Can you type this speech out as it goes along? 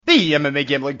The MMA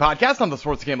Gambling Podcast on the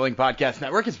Sports Gambling Podcast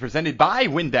Network is presented by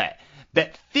WynnBET.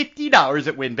 Bet $50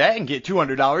 at WynnBET and get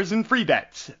 $200 in free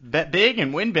bets. Bet big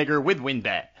and win bigger with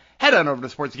WynnBET. Head on over to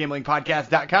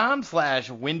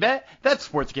sportsgamblingpodcast.com/WynnBET. That's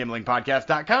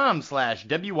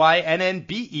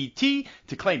sportsgamblingpodcast.com/WYNNBET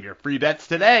to claim your free bets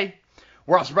today.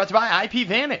 We're also brought to you by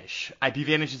IPVanish.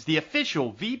 IPVanish is the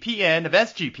official VPN of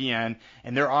SGPN,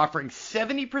 and they're offering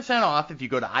 70% off if you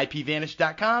go to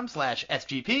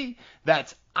IPVanish.com/SGP.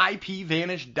 That's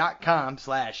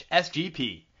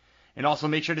IPVanish.com/SGP. And also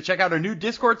make sure to check out our new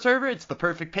Discord server. It's the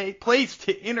perfect place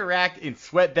to interact and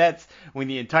sweat bets with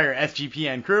the entire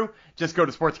SGPN crew. Just go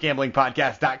to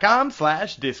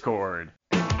sportsgamblingpodcast.com/Discord.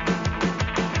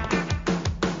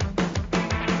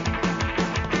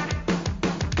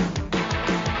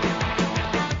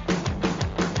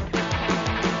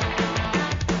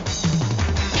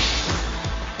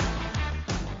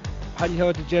 Howdy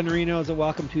ho, DeGenerinos, and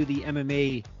welcome to the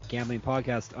MMA Gambling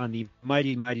Podcast on the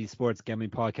Mighty Sports Gambling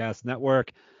Podcast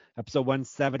Network, episode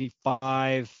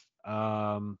 175.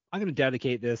 I'm going to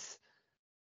dedicate this.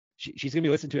 She's going to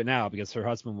be listening to it now because her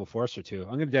husband will force her to.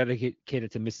 I'm going to dedicate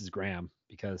it to Mrs. Graham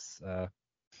because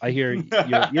I hear you're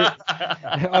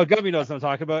Gumby knows what I'm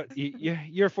talking about.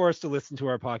 You're forced to listen to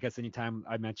our podcast anytime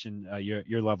I mention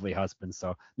your lovely husband.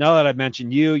 So now that I've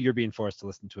mentioned you, you're being forced to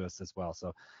listen to us as well.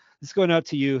 So this is going out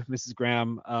to you, Mrs.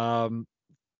 Graham.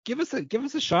 Give us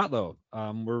a shot though.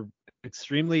 We're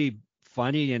extremely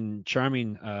funny and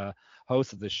charming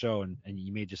hosts of this show, and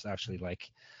you may just actually like,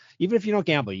 even if you don't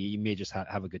gamble, you may just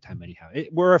have a good time anyhow.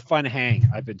 We're a fun hang,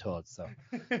 I've been told. So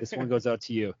this one goes out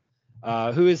to you.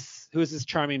 Who is this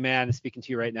charming man speaking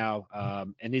to you right now?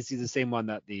 And is he the same one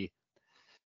that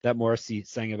Morrissey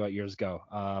sang about years ago?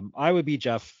 I would be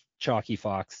Jeff Chalks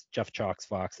Fox.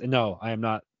 And no, I am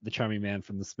not the charming man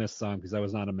from the Smiths song because I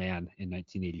was not a man in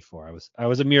 1984. I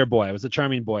was a mere boy. I was a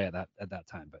charming boy at that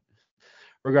time. But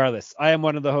regardless, I am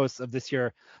one of the hosts of this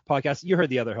here podcast. You heard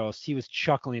the other host. He was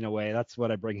chuckling away. That's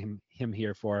what I bring him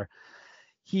here for.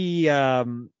 He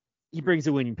brings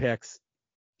the winning picks.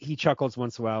 He chuckles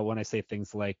once in a while when I say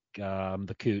things like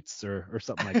the Coots or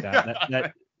something like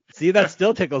that. See, that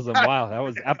still tickles him. Wow, that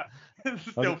was a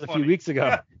few weeks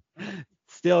ago.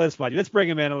 Still is funny. Let's bring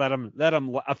him in and let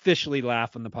him officially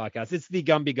laugh on the podcast. It's the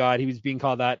Gumby God. He was being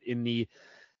called that in the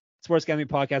Sports Gambling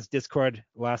Podcast Discord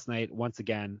last night. Once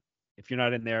again, if you're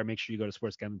not in there, make sure you go to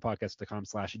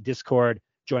sportsgamblingpodcast.com/Discord.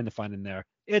 Join the fun in there.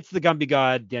 It's the Gumby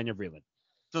God, Daniel Vreeland.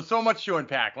 So much to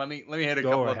unpack. Let me hit a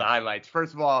couple of the highlights.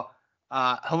 First of all,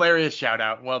 hilarious shout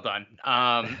out. Well done.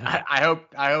 I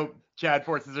hope Chad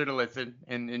forces her to listen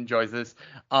and enjoys this.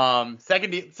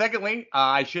 Secondly,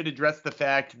 I should address the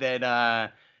fact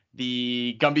that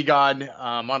the Gumby God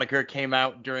moniker came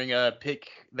out during a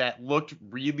pick that looked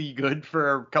really good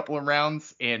for a couple of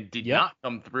rounds and did not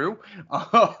come through.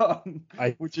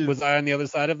 Was I on the other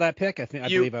side of that pick? I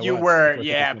believe I was. You were,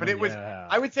 yeah. But it was. Yeah.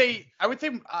 I would say, and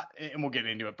we'll get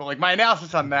into it. But like my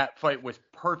analysis on that fight was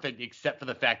perfect, except for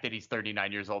the fact that he's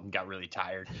 39 years old and got really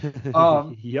tired.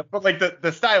 Yep. But like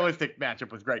the stylistic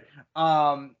matchup was great.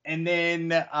 And then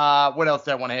what else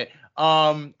did I want to hit?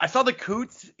 I saw the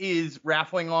Coots is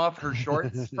raffling off her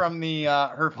shorts from the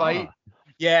her fight.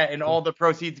 Yeah, and all the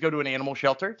proceeds go to an animal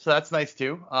shelter, so that's nice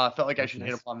too. Felt like I should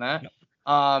hit up on that. Yep.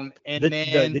 And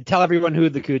then tell everyone who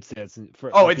the Coots is. It's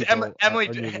Emily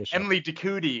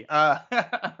DeCootie.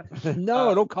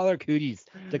 No, don't call her Cooties.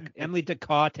 Emily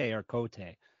DeCote or Cote.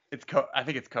 I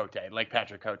think it's Cote, like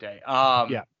Patrick Cote.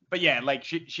 Yeah. But yeah, like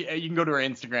she you can go to her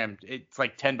Instagram. It's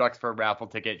like $10 for a raffle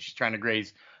ticket. She's trying to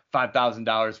raise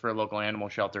 $5,000 for a local animal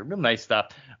shelter. Real nice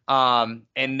stuff. And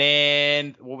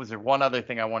then what was there? One other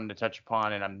thing I wanted to touch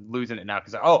upon, and I'm losing it now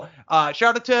because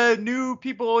shout out to new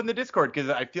people in the Discord because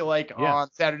I feel like on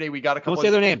Saturday we got a couple. Don't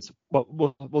say their names.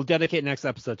 Well, we'll dedicate next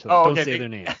episode to them. Don't say their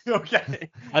names. Okay.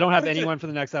 I don't have anyone for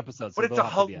the next episode. So but it's a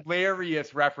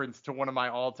hilarious reference to one of my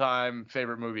all-time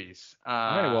favorite movies. All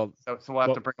right. Well, so we'll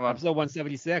have to bring them up. Episode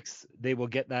 176. They will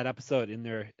get that episode in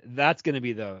there. That's going to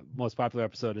be the most popular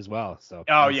episode as well. So.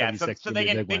 Oh yeah. So they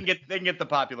can get the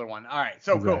popular one. All right.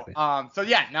 So exactly. Cool. So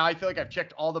yeah. Now I feel like I've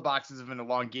checked all the boxes of an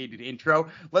elongated intro.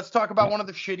 Let's talk about one of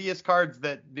the shittiest cards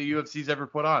that the UFC's ever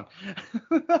put on.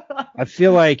 I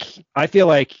feel like.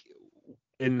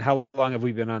 And how long have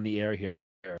we been on the air here?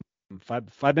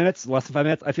 5 minutes? Less than 5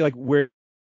 minutes? I feel like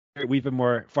we've been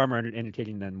far more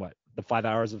entertaining than the 5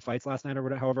 hours of fights last night or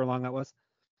whatever, however long that was.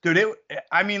 Dude,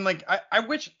 I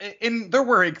wish, and there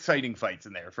were exciting fights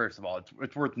in there. First of all,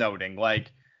 it's worth noting.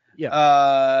 Like,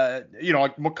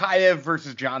 like Mokaev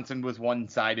versus Johnson was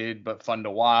one-sided, but fun to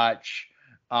watch.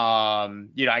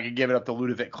 I could give it up to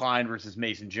Ludovic Klein versus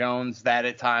Mason Jones. That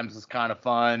at times was kind of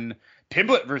fun.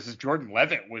 Pimblett versus Jordan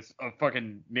Levitt was a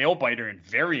fucking nail biter and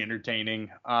very entertaining.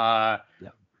 Yeah.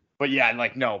 But yeah,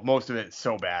 like, no, most of it is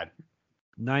so bad.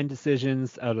 9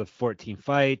 decisions out of 14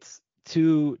 fights.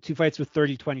 Two fights with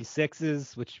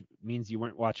 30-26s, which means you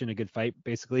weren't watching a good fight,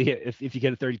 basically. If you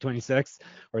get a 30-26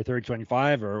 or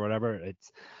 30-25 or whatever,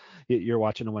 you're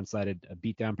watching a one-sided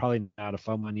beatdown. Probably not a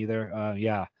fun one either.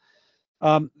 Yeah.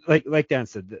 Like Dan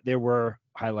said, there were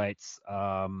highlights.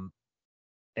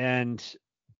 And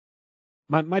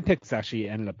my picks actually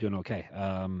ended up doing okay.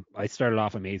 I started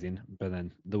off amazing, but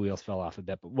then the wheels fell off a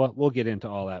bit. But we'll get into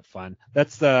all that fun.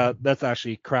 That's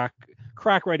actually crack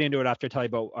right into it after I tell you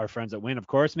about our friends at Win. Of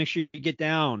course, make sure you get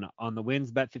down on the Wins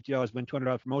bet $50, win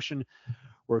 $200 promotion,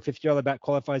 where a $50 bet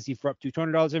qualifies you for up to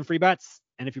 $200 in free bets.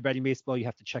 And if you're betting baseball, you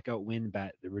have to check out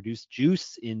WinBet. The reduced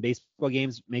juice in baseball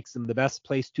games makes them the best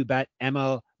place to bet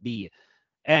MLB.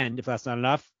 And if that's not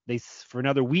enough, for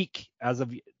another week, as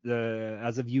of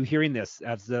you hearing this,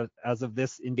 as of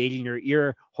this invading your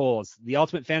ear holes, the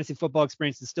Ultimate Fantasy Football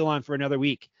Experience is still on for another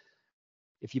week.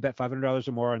 If you bet $500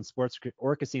 or more on sports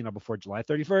or casino before July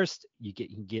 31st, you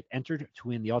can get entered to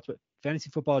win the Ultimate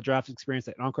Fantasy Football Draft Experience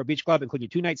at Encore Beach Club, including a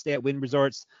 2-night stay at Wynn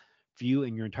Resorts for you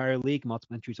and your entire league.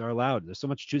 Multiple entries are allowed. There's so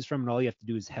much to choose from, and all you have to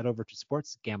do is head over to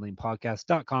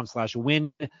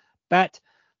sportsgamblingpodcast.com/winbet. That's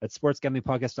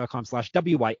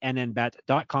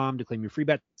sportsgamblingpodcast.com/wynnbet.com to claim your free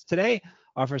bets today.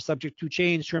 Offer subject to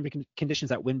change. Terms and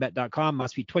conditions at winbet.com.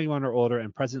 Must be 21 or older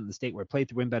and present in the state where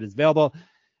playthrough WinBet is available.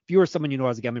 If you or someone you know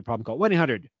has a gambling problem, call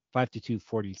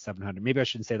 1-800-522-4700. Maybe I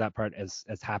shouldn't say that part as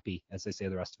happy as I say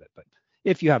the rest of it, but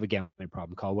if you have a gambling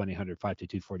problem, call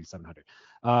 1-800-522-4700.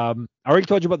 I already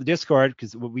told you about the Discord,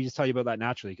 because we just tell you about that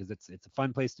naturally, because it's a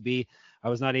fun place to be. I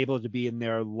was not able to be in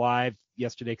there live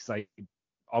yesterday because I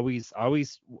always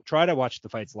try to watch the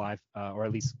fights live, or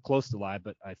at least close to live,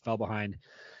 but I fell behind,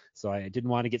 so I didn't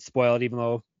want to get spoiled, even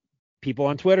though people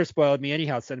on Twitter spoiled me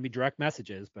anyhow, sending me direct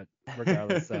messages. But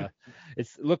regardless, it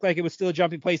looked like it was still a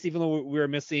jumping place, even though we were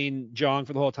missing John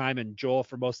for the whole time and Joel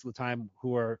for most of the time,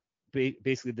 who are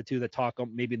basically the two that talk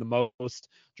maybe the most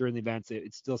during the events.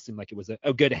 It still seemed like it was a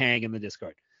good hang in the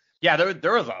Discord. Yeah,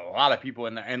 there was a lot of people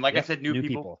in there, and like I said, new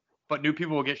people. But new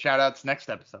people will get shout outs next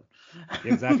episode.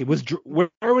 Exactly. Where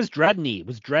was Dreadney?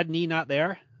 Was Dreadney not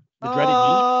there? The dreaded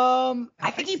knee?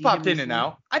 I think he popped in and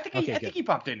out. I think he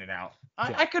popped in and out.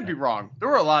 I could be wrong. There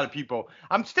were a lot of people.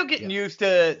 I'm still getting used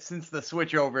to, since the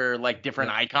switch over, like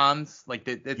different icons. Like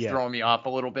it's throwing me off a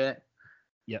little bit.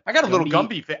 Yeah. I got a little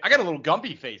Gumby face. I got a little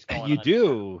Gumby face going on. You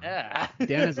do. Yeah.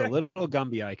 Dan is a little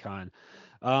Gumby icon.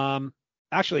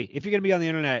 Actually, if you're gonna be on the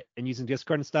internet and using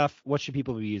Discord and stuff, what should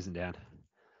people be using, Dan?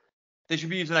 They should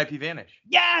be using IPVanish.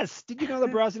 Yes! Did you know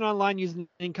that browsing online using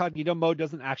incognito mode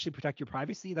doesn't actually protect your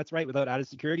privacy? That's right. Without added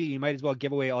security, you might as well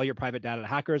give away all your private data to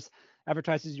hackers,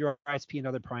 advertisers, your ISP, and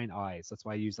other prying eyes. That's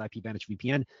why I use IPVanish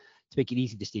VPN to make it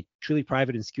easy to stay truly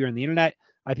private and secure on the internet.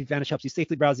 IPVanish helps you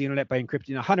safely browse the internet by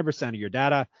encrypting 100% of your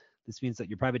data. This means that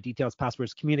your private details,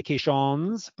 passwords,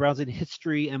 communications, browsing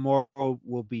history, and more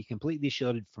will be completely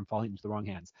shielded from falling into the wrong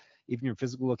hands. Even your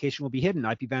physical location will be hidden.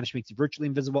 IPVanish makes you virtually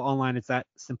invisible online. It's that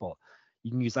simple. You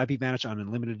can use IPVanish on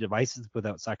unlimited devices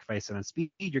without sacrificing on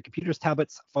speed. Your computers,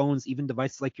 tablets, phones, even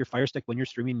devices like your Fire Stick when you're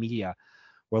streaming media.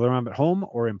 Whether I'm at home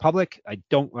or in public, I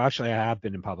have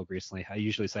been in public recently. I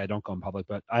usually say I don't go in public,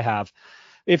 but I have.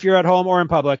 If you're at home or in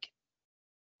public,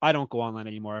 I don't go online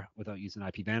anymore without using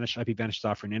IPVanish. IPVanish is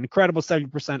offering an incredible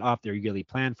 70% off their yearly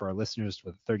plan for our listeners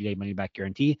with a 30-day money-back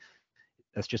guarantee.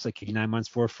 That's just like 89 months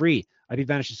for free.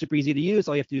 IPVanish is super easy to use.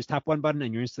 All you have to do is tap one button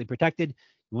and you're instantly protected.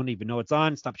 You won't even know it's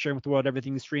on. Stop sharing with the world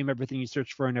everything you stream, everything you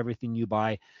search for, and everything you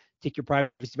buy. Take your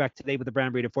privacy back today with a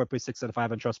brand rated 4.6 out of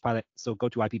 5 on Trustpilot. So go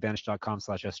to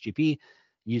IPVanish.com/SGP.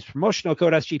 Use promotional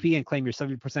code SGP and claim your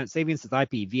 70% savings. It's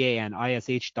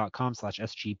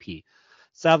IPVanish.com/SGP.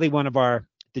 Sadly, one of our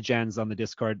degens on the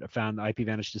Discord found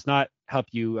IPVanish does not help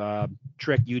you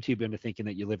trick YouTube into thinking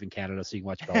that you live in Canada so you can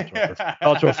watch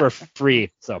Bellator for free.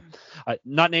 So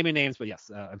not naming names, but yes,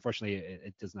 unfortunately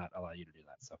it does not allow you to do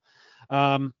that. So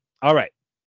all right,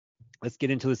 let's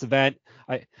get into this event.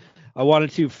 I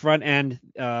wanted to front end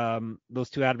those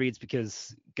two ad reads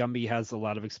because Gumby has a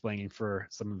lot of explaining for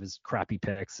some of his crappy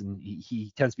picks, and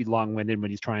he tends to be long-winded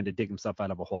when he's trying to dig himself out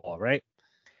of a hole, right?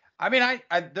 I mean,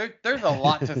 there's a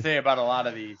lot to say about a lot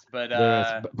of these, but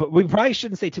we probably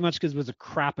shouldn't say too much because it was a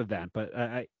crap event. But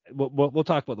we'll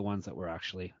talk about the ones that were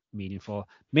actually meaningful.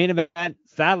 Main event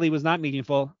sadly was not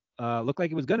meaningful. Looked like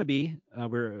it was going to be.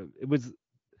 It was,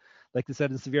 like they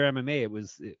said in Severe MMA. It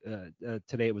was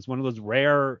today. It was one of those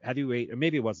rare heavyweight, or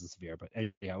maybe it wasn't Severe, but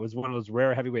yeah, it was one of those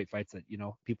rare heavyweight fights that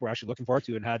people were actually looking forward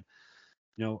to and had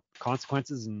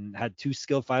consequences and had two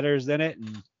skilled fighters in it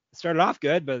and started off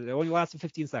good, but it only lasted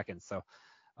 15 seconds. So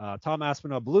Tom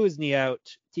Aspinall blew his knee out,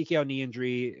 TKO knee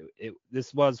injury.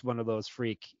 This was one of those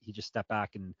freak. He just stepped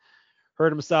back and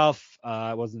hurt himself.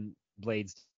 It wasn't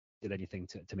Blades did anything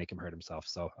to make him hurt himself.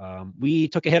 So we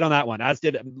took a hit on that one, as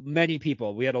did many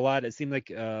people. We had a lot. It seemed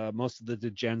like most of the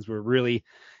gens were really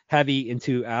heavy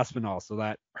into Aspinall, so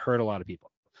that hurt a lot of people.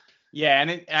 Yeah,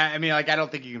 and I mean, like, I don't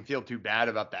think you can feel too bad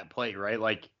about that play, right?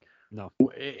 Like, no.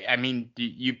 I mean,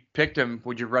 you picked him.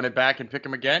 Would you run it back and pick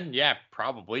him again? Yeah,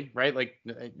 probably, right? Like,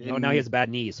 no, now he has a bad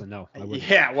knee, so no.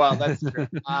 Yeah, well, that's true.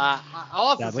 I'll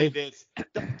also say this: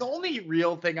 the only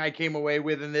real thing I came away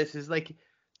with in this is like,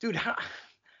 dude,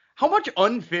 how much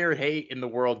unfair hate in the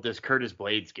world does Curtis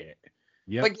Blades get?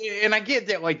 Yeah. Like, and I get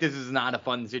that, like, this is not a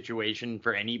fun situation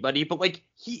for anybody, but like,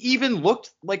 he even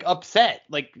looked like upset,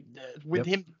 like with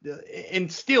him,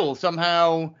 and still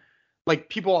somehow, like,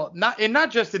 people not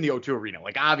just in the O2 Arena.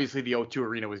 Like, obviously the O2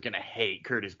 Arena was gonna hate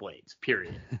Curtis Blades,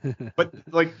 period. But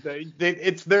like,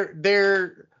 it's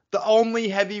they're the only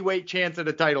heavyweight chance at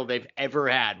a title they've ever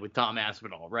had with Tom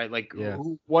Aspinall, right? Like,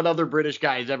 what other British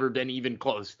guy has ever been even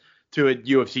close to a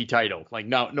UFC title? Like,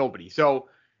 nobody. So,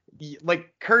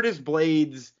 like, Curtis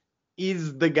Blades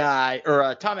is the guy,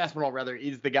 or Tom Aspinall rather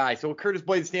is the guy. So Curtis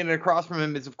Blades standing across from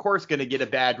him is of course going to get a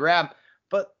bad rap.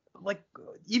 But like,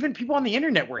 even people on the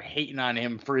internet were hating on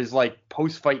him for his like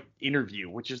post-fight interview,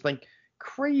 which is like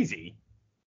crazy.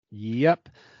 Yep.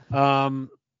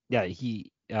 Yeah,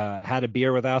 he had a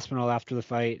beer with Aspinall after the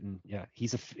fight, and yeah,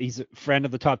 he's a friend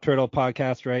of the Top Turtle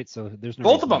podcast, right? So there's no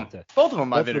both of them. Both of them.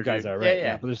 Both of the guys are right.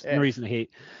 Yeah. But there's no reason to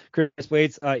hate Curtis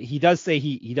Blades. He does say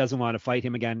he doesn't want to fight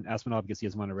him again, Aspinall, because he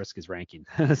doesn't want to risk his ranking,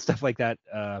 stuff like that.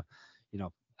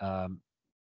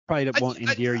 Probably won't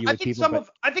endear you with people.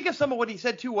 I think if some of what he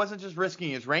said too wasn't just risking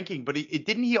his ranking, but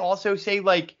didn't he also say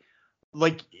like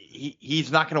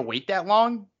he's not going to wait that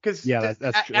long? Because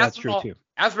that's true too.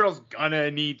 Aspinall's gonna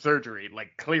need surgery,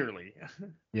 like, clearly.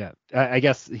 Yeah, I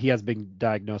guess he has been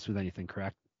diagnosed with anything,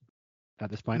 correct? At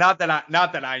this point, not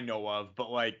that I know of, but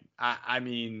like, I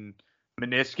mean,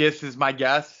 meniscus is my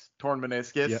guess, torn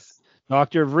meniscus. Yep.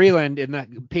 Dr. Vreeland in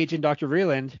that page in Dr.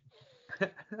 Vreeland.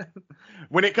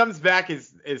 When it comes back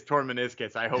is torn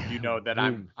meniscus, I hope you know that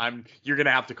you're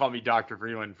gonna have to call me Dr.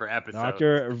 Vreeland for episodes.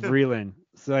 Dr. Vreeland.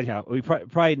 So anyhow, we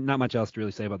probably not much else to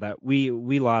really say about that. We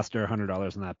lost our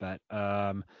 $100 on that bet.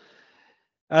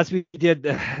 As we did,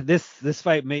 this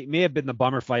fight may have been the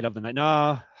bummer fight of the night.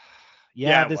 No,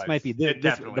 this might be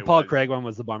the Paul Craig one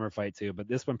was the bummer fight too, but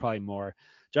this one probably more.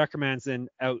 Jack Hermansson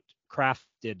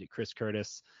outcrafted Chris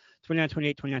Curtis,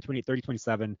 29-28,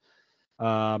 29-28,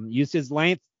 30-27. Used his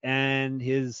length and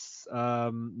his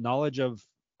knowledge of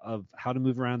how to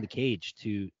move around the cage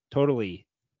to totally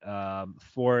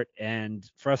thwart and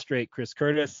frustrate Chris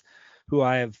Curtis, who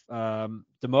I have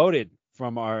demoted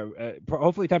from our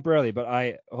hopefully temporarily,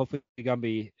 but hopefully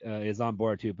Gumby is on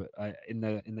board too. But in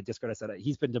the Discord I said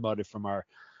he's been demoted from our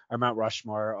Mount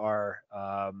Rushmore,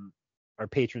 our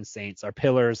patron saints, our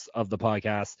pillars of the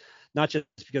podcast, not just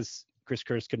because Chris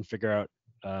Curtis couldn't figure out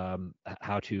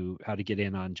how to get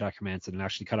in on Jack Hermansson and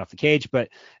actually cut off the cage, but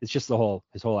it's just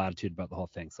his whole attitude about the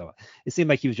whole thing. So it seemed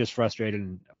like he was just frustrated,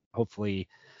 and hopefully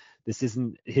this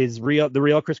isn't the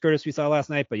real Chris Curtis we saw last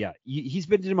night. But yeah, he's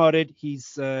been demoted.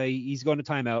 He's going to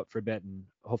timeout for a bit, and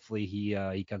hopefully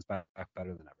he comes back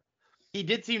better than ever. He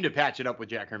did seem to patch it up with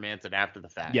Jack Hermansson after the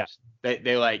fact. Yeah,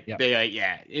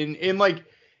 and like,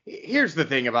 here's the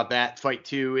thing about that fight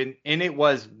too, and it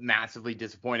was massively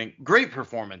disappointing. Great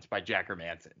performance by Jack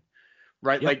Hermansson,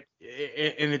 right? Yep. Like,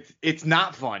 and it's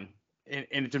not fun, and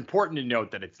it's important to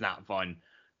note that it's not fun,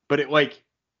 but it like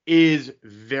is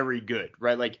very good,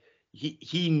 right? Like,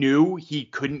 he knew he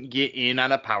couldn't get in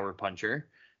on a power puncher.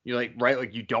 You're like, right?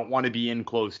 Like, you don't want to be in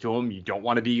close to him. You don't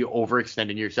want to be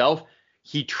overextending yourself.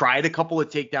 He tried a couple of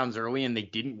takedowns early and they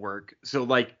didn't work. So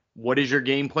like, what is your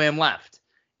game plan left?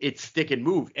 It's stick and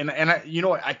move. And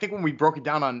I think when we broke it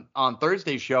down on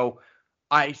Thursday's show,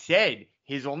 I said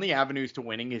his only avenues to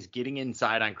winning is getting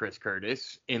inside on Chris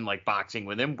Curtis in like boxing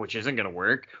with him, which isn't going to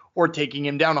work, or taking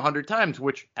him down 100 times,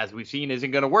 which, as we've seen,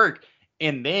 isn't going to work.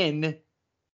 And then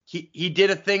he did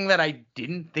a thing that I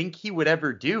didn't think he would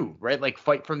ever do, right? Like,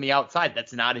 fight from the outside.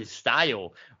 That's not his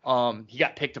style. He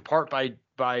got picked apart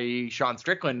by Sean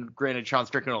Strickland. Granted, Sean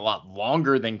Strickland a lot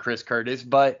longer than Chris Curtis,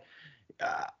 but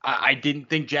I didn't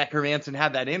think Jack Hermansson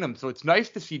had that in him. So it's nice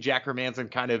to see Jack Hermansson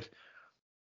kind of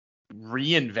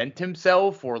reinvent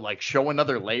himself or like show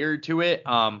another layer to it.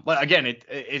 Again,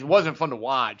 it wasn't fun to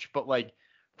watch, but like,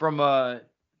 from a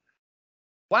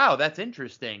wow, that's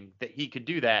interesting that he could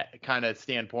do that kind of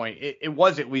standpoint, it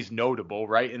was at least notable,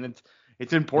 right? And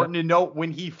it's important to note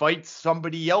when he fights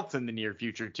somebody else in the near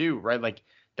future too, right? Like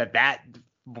that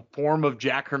form of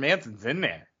Jack Hermansson's in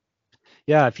there.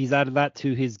 Yeah, if he's added that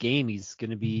to his game, he's going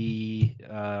to be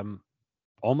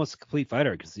almost a complete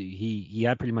fighter because he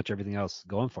had pretty much everything else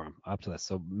going for him up to this.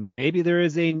 So maybe there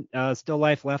is a still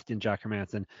life left in Jack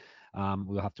Hermansson.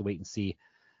 We'll have to wait and see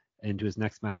into his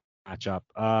next matchup.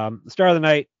 The star of the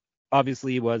night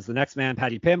obviously was the next man,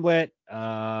 Paddy Pimblett.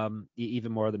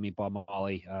 Even more than Meatball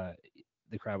Molly.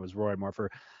 The crowd was roaring more for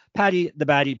Paddy the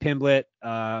Baddy Pimblett,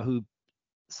 who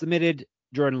submitted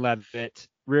Jordan Levitt,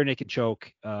 rear naked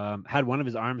choke, had one of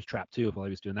his arms trapped too while he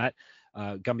was doing that.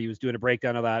 Gumby was doing a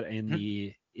breakdown of that in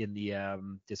the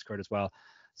Discord as well.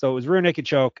 So it was rear naked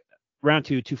choke, round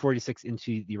 2, 246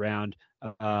 into the round.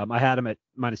 I had him at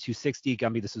minus 260.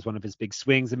 Gumby, this is one of his big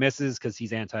swings and misses because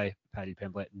he's anti Paddy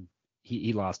Pimblett, and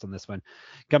he lost on this one.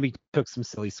 Gumby took some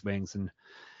silly swings and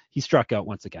he struck out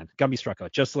once again. Gumby struck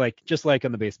out just like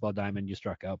on the baseball diamond, you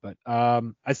struck out. But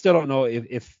I still don't know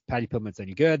if Paddy Pimblett's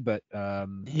any good. But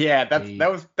yeah, that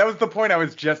was the point I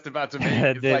was just about to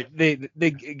make.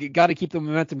 They got to keep the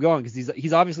momentum going because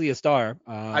he's obviously a star.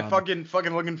 I fucking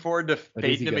looking forward to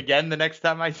fading him again the next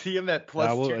time I see him at plus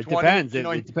 220. It depends.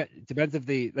 It depends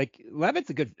if Levitt's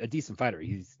a decent fighter.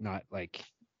 He's not like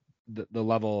the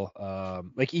level,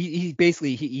 he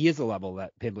basically he is a level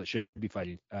that Pimblett should be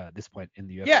fighting at this point in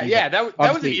the UFC. Yeah, that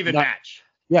was an even match.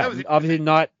 Yeah, obviously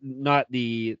not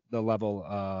the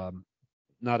level,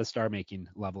 not a star making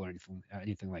level or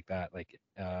anything like that. Like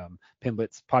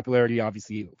Pimblett's popularity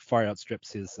obviously far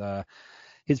outstrips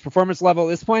his performance level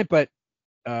at this point, but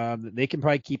they can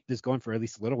probably keep this going for at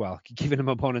least a little while, giving him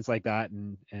opponents like that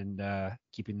and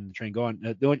keeping the train going.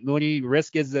 The only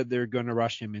risk is that they're going to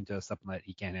rush him into something that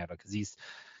he can't handle because he's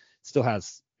still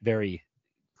has very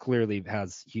clearly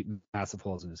has massive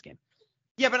holes in his game.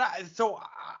 Yeah, but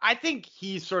I think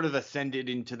he's sort of ascended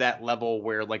into that level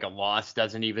where like a loss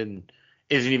isn't even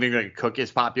going to cook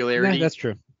his popularity. Yeah, that's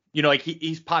true. You know, like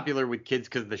he's popular with kids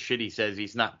because of the shit he says.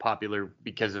 He's not popular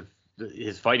because of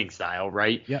his fighting style,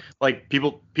 right? Yeah. Like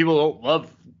people don't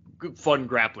love fun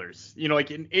grapplers, you know. Like,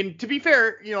 and to be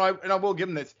fair, you know, I will give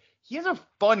him this. He is a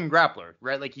fun grappler,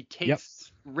 right? Like he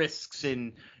takes risks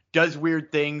and does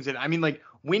weird things. And I mean, like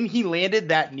when he landed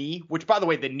that knee, which by the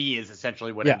way, the knee is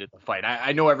essentially what ended the fight.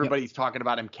 I know everybody's talking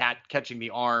about him catching the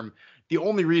arm. The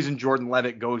only reason Jordan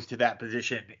Levitt goes to that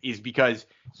position is because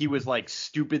he was like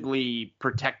stupidly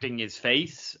protecting his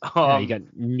face. He got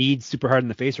kneed super hard in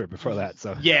the face right before that.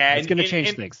 So yeah, it's going to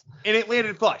change things. And it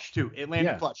landed flush too. It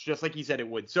landed flush, just like he said it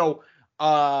would. So,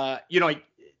 you know,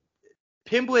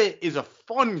 Pimblett is a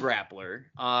fun grappler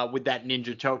with that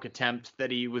ninja choke attempt that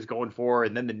he was going for,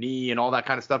 and then the knee and all that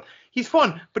kind of stuff. He's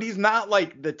fun, but he's not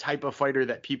like the type of fighter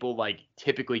that people like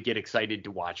typically get excited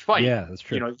to watch fight. Yeah, that's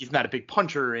true. You know, he's not a big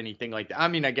puncher or anything like that. I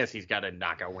mean, I guess he's got a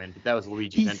knockout win, but that was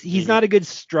Luigi. He's not a good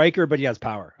striker, but he has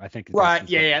power, I think. Right,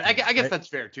 yeah. I guess that's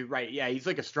fair too, right? Yeah, he's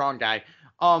like a strong guy.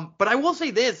 But I will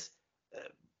say this,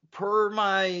 per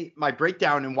my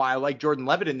breakdown and why I like Jordan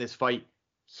Levitt in this fight,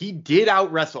 he did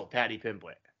out wrestle Paddy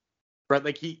Pimblett, right?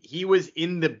 Like he was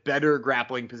in the better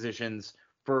grappling positions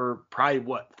for probably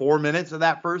 4 minutes of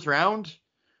that first round.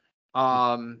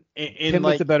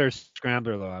 Pimblett's a better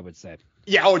scrambler though, I would say.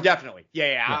 Yeah, oh definitely.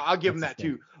 Yeah. I'll give him that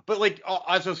too. But like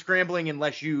also scrambling,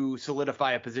 unless you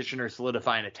solidify a position or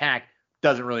solidify an attack,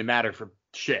 doesn't really matter for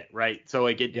shit, right? So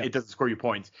like it doesn't score you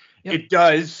points. Yep. It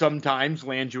does sometimes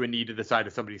land you a knee to the side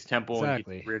of somebody's temple and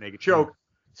get rear naked choke. Yeah.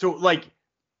 So like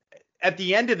at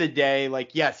the end of the day,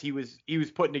 like, yes, he was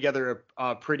putting together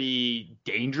a pretty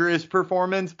dangerous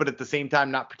performance, but at the same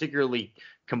time, not particularly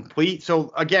complete.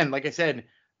 So again, like I said,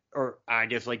 or I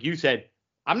guess like you said,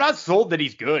 I'm not sold that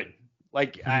he's good.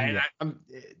 Like I'm,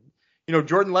 you know,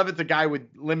 Jordan Levitt's a guy with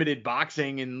limited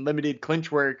boxing and limited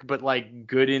clinch work, but like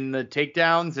good in the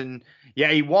takedowns. And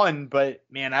yeah, he won, but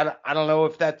man, I don't know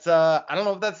if that's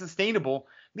sustainable,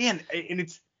 man. And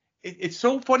it's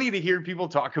so funny to hear people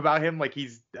talk about him like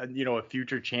he's, you know, a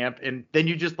future champ. And then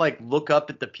you just like look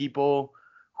up at the people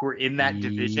who are in that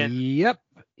division. Yep.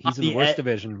 He's in the worst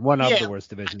division. One of the worst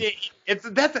divisions.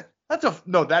 That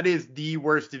is the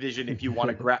worst division if you want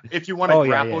to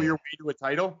grapple your way to a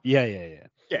title. Yeah.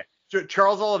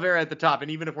 Charles Oliveira at the top.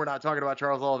 And even if we're not talking about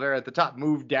Charles Oliveira at the top,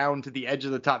 move down to the edge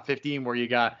of the top 15 where you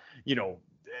got, you know,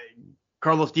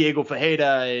 Carlos Diego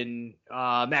Fajeda and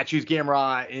Matthews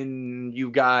Gamrot, and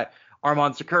you've got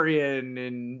Arman Sakarian,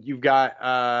 and you've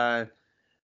got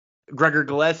Gregor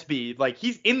Gillespie. Like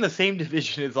he's in the same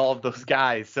division as all of those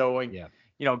guys. So like, you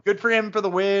know, good for him for the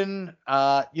win.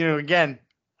 You know, again,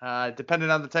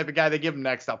 depending on the type of guy they give him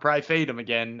next, I'll probably fade him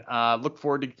again. Look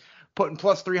forward to putting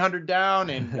plus 300 down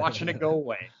and watching it go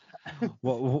away.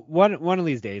 Well, one of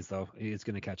these days though, it's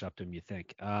going to catch up to him. You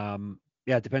think?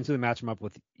 Yeah, it depends who they match him up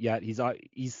with. Yet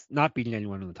he's not beating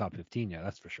anyone in the top 15 yet.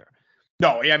 That's for sure.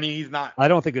 No, I mean he's not. I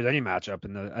don't think there's any matchup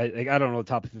in the. I don't know the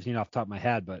top 15 off the top of my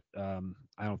head, but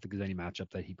I don't think there's any matchup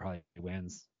that he probably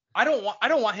wins. I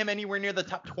don't want him anywhere near the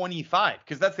top 25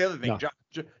 because that's the other thing.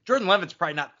 No. Jordan Levitt's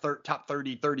probably not top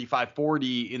 30, 35,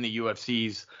 40 in the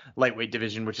UFC's lightweight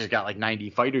division, which has got like 90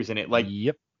 fighters in it. Like,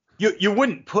 yep. You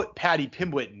wouldn't put Paddy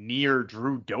Pimblett near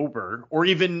Drew Dober or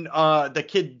even the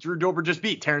kid Drew Dober just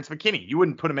beat, Terrence McKinney. You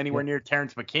wouldn't put him anywhere near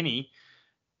Terrence McKinney.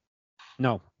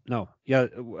 No.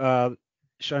 Yeah.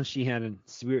 Sean Sheehan and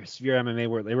Severe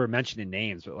MMA they were mentioning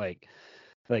names, but like,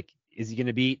 is he going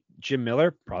to beat Jim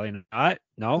Miller? Probably not.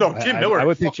 No, Jim Miller. I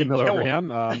would pick Jim Miller over him.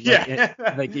 Yeah.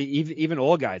 Like even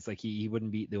old guys, like he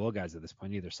wouldn't beat the old guys at this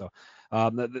point either. So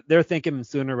they're thinking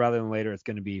sooner rather than later it's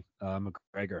going to be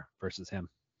McGregor versus him.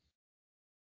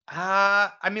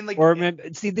 I mean, like, or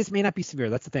see, this may not be severe.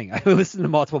 That's the thing. I listened to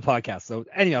multiple podcasts, so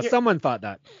anyhow, someone thought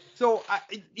that. So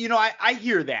I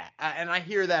hear that, and I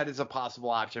hear that as a possible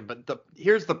option. But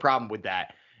here's the problem with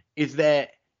that is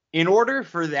that in order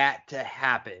for that to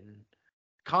happen,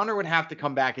 Conor would have to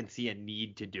come back and see a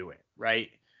need to do it, right?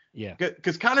 Yeah.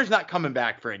 Because Conor's not coming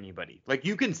back for anybody. Like,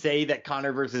 you can say that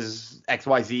Conor versus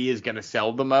XYZ is going to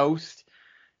sell the most.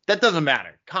 That doesn't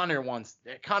matter. Conor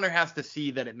has to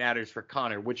see that it matters for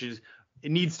Conor, which is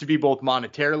it needs to be both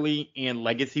monetarily and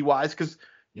legacy wise. Because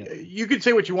you could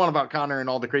say what you want about Conor and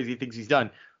all the crazy things he's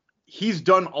done. He's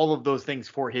done all of those things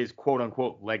for his quote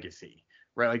unquote legacy,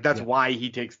 right? Like that's why he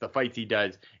takes the fights he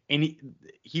does. And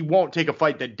he won't take a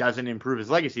fight that doesn't improve his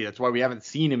legacy. That's why we haven't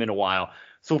seen him in a while.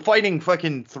 So fighting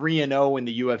fucking 3-0 in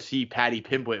the UFC, Paddy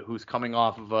Pimblett, who's coming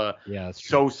off of a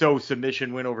so-so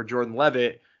submission win over Jordan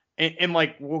Levitt. And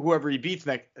like whoever he beats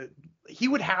next, he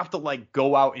would have to like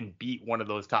go out and beat one of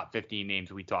those top 15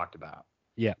 names we talked about.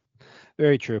 Yeah,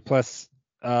 very true. Plus,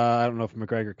 I don't know if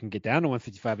McGregor can get down to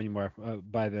 155 anymore.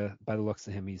 By the looks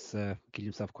of him, he's getting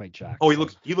himself quite jacked. Oh, he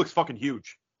looks fucking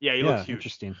huge. Yeah, he looks huge.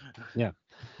 Interesting. Yeah.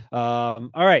 All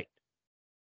right.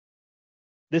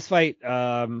 This fight,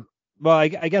 well, I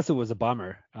guess it was a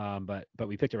bummer, but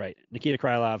we picked it right. Nikita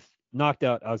Krylov knocked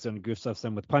out Alexander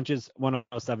Gustafsson with punches,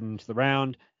 107 into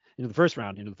the first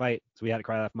round, into the fight. So we had a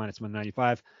Krylov minus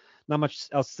 195. Not much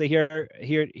else to say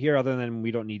here other than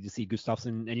we don't need to see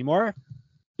Gustafsson anymore.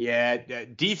 Yeah,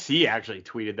 DC actually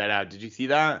tweeted that out. Did you see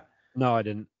that? No, I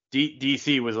didn't.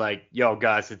 DC was like, yo,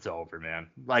 Gus, it's over, man.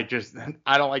 Like, just,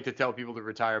 I don't like to tell people to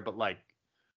retire, but like,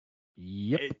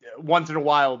 once in a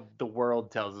while, the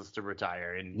world tells us to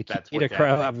retire, and that's what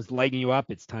Krylov is lighting you up.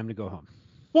 It's time to go home.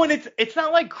 Well, it's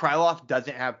not like Krylov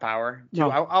doesn't have power. Too. No.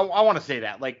 I want to say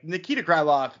that. Like, Nikita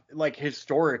Krylov, like,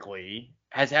 historically,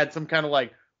 has had some kind of,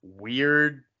 like,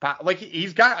 weird like,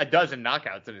 he's got a dozen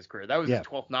knockouts in his career. That was his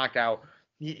 12th knockout.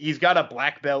 He's got a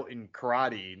black belt in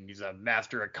karate, and he's a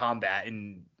master of combat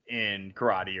in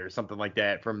karate or something like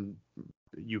that from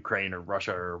Ukraine or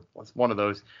Russia or one of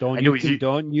those. Don't you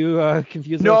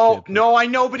confuse No, I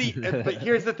know, but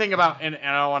here's the thing about, and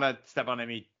I don't want to step on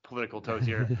any political toes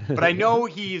here, but I know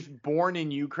he's born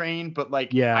in Ukraine, but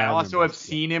like I also have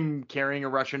seen him carrying a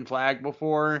Russian flag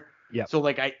before. Yeah. So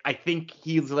like I think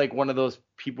he's like one of those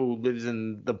people who lives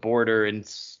in the border and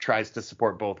tries to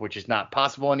support both, which is not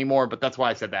possible anymore, but that's why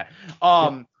I said that.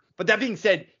 But that being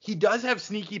said, he does have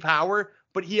sneaky power,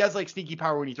 but he has like sneaky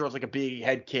power when he throws like a big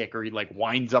head kick or he like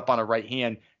winds up on a right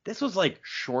hand. This was like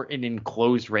short and in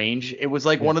close range. It was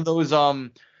like one of those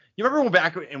you remember when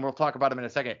back, and we'll talk about him in a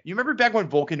second. You remember back when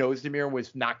Volkan Ozdemir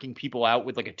was knocking people out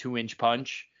with like a 2-inch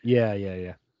punch? Yeah.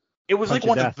 It was punch like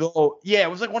one of those. Yeah, it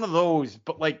was like one of those,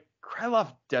 but like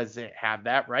Krylov doesn't have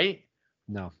that, right?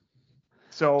 No.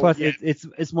 So plus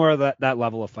it's more of that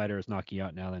level of fighter is knocking you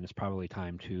out now. Then it's probably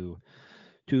time to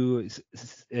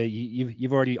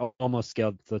you've already almost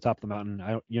scaled to the top of the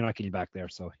mountain. You're not getting back there.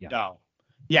 So yeah. No.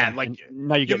 Yeah, and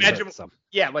now you imagine.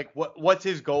 Yeah, like what's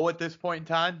his goal at this point in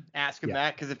time? Ask him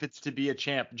that, because if it's to be a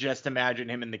champ, just imagine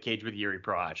him in the cage with Yuri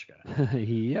Prohashka.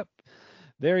 Yep.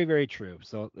 Very, very true.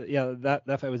 So yeah, that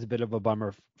fight was a bit of a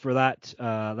bummer for that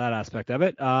aspect of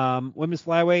it. Women's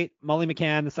flyweight, Molly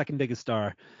McCann, the second biggest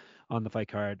star on the fight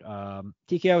card.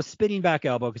 TKO spinning back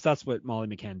elbow, because that's what Molly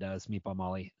McCann does. Meatball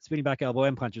Molly, spinning back elbow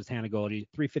and punches Hannah Goldy.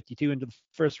 352 into the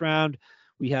first round.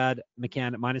 We had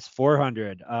McCann at minus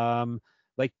 400.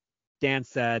 Like Dan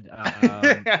said,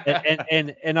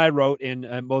 and I wrote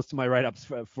in most of my write-ups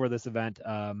for this event.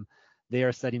 They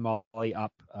are setting Molly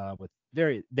up with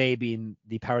they being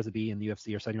the powers that be in the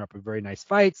UFC are setting her up with very nice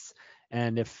fights.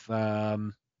 And if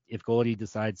if Goldie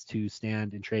decides to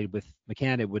stand and trade with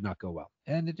McCann, it would not go well,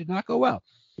 and it did not go well.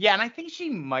 Yeah, and I think she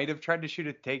might have tried to shoot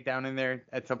a takedown in there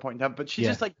at some point in time, but she's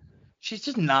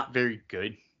just not very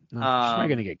good. No, she's probably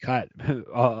gonna get cut.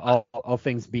 all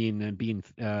things being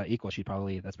equal, that's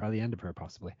probably the end of her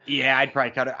possibly. Yeah, I'd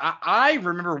probably cut her. I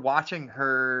remember watching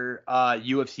her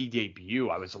UFC debut.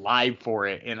 I was live for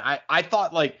it, and I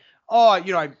thought like, oh,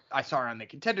 I saw her on the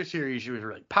Contender Series. She was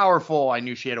really powerful. I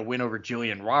knew she had a win over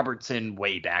Jillian Robertson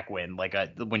way back when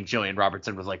Jillian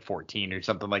Robertson was like 14 or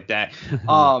something like that.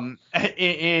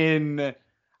 And I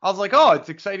was like, oh, it's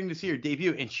exciting to see her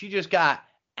debut, and she just got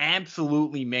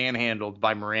absolutely manhandled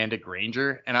by Miranda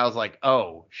Granger, and I was like,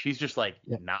 oh, she's just like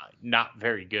not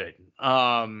very good.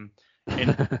 And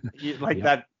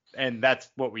that, and that's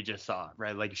what we just saw,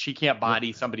 right? Like, she can't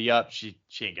body somebody up, she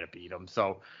ain't gonna beat them.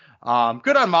 So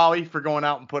good on Molly for going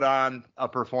out and put on a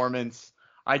performance.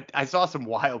 I saw some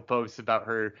wild posts about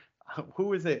her. Who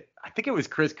was it? I think it was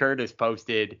Chris Curtis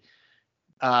posted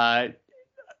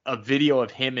a video of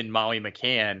him and Molly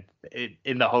McCann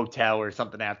in the hotel or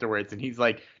something afterwards, and he's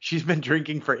like, she's been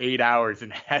drinking for 8 hours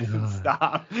and hasn't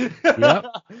stopped.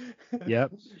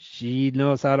 Yep. She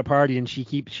knows how to party, and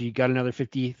she got another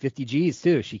 50 G's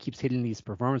too. She keeps hitting these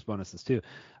performance bonuses too.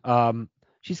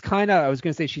 She's kind of, I was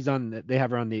gonna say they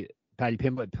have her on the Paddy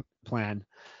Pimblett plan.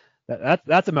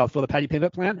 That's a mouthful, the Paddy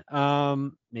Pimblett plan.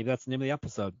 Maybe that's the name of the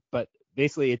episode, but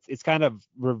basically it's kind of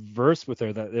reverse with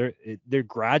her, that they're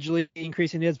gradually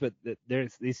increasing his, but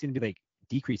they seem to be like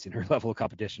decreasing her level of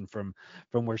competition from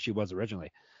where she was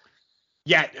originally.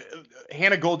 Yeah,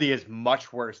 Hannah Goldie is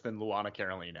much worse than Luana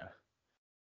Carolina.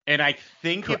 And I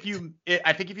think if you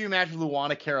imagine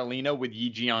Luana Carolina with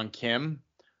Yi Jian Kim,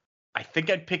 I think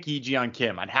I'd pick Yi Jian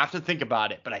Kim. I'd have to think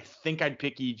about it, but I think I'd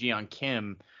pick Yi Jian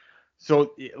Kim.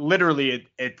 So literally,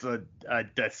 it's a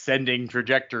descending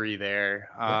trajectory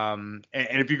there. And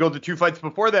if you go to 2 fights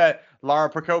before that, Lara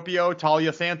Procopio,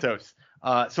 Talia Santos.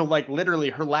 So like literally,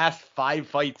 her last 5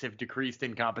 fights have decreased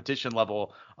in competition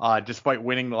level, despite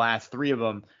winning the last 3 of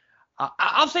them.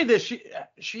 I'll say this: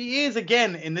 she is,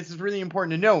 again, and this is really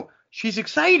important to note, she's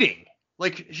exciting.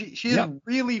 Like she is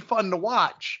really fun to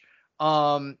watch.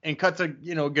 And cuts a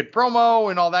good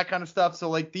promo and all that kind of stuff. So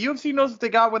like the UFC knows what they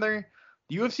got with her.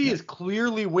 The UFC is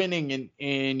clearly winning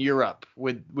in Europe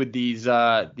with these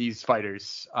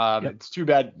fighters. It's too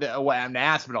bad I'm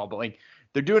Aspinall, but like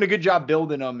they're doing a good job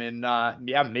building them, and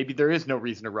maybe there is no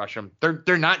reason to rush them.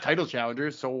 They're not title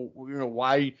challengers, so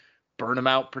why burn them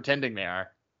out pretending they are?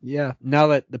 Yeah, now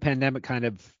that the pandemic kind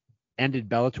of ended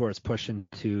Bellator's push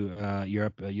into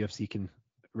Europe, UFC can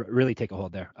really take a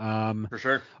hold there. For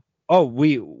sure. Oh,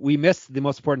 we missed the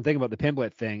most important thing about the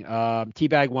Pimblett thing.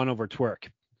 Teabag won over Twerk.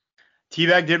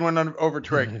 Teabag did win over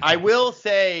Twerk. I will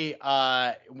say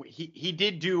he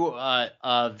did do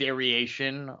a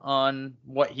variation on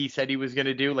what he said he was going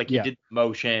to do. Like he did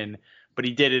motion, but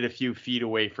he did it a few feet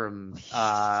away from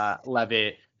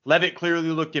Levitt. Levitt clearly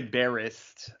looked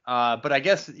embarrassed. But I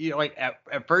guess, like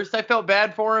at first I felt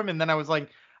bad for him, and then I was like,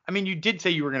 I mean, you did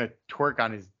say you were going to twerk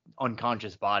on his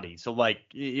unconscious body, so like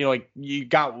you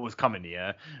got what was coming to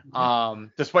you.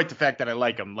 Despite the fact that I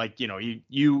like him, like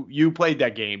you played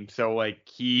that game, so like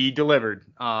he delivered.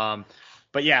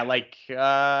 But yeah, like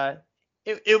at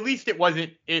least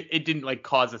it didn't like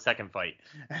cause a second fight.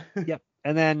 Yep.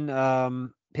 And then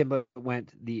Pimblett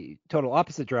went the total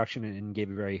opposite direction and gave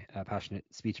a very passionate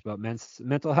speech about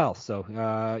mental health.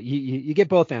 So you get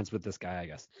both ends with this guy, I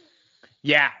guess.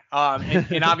 Yeah,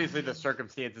 and obviously the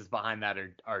circumstances behind that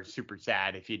are super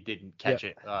sad. If you didn't catch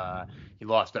it, he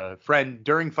lost a friend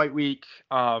during fight week,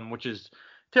 which is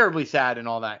terribly sad and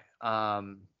all that.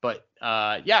 But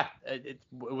it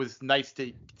was nice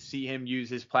to see him use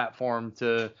his platform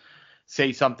to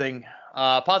say something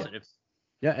positive.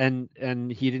 Yeah,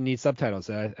 and he didn't need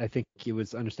subtitles. I think it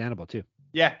was understandable too.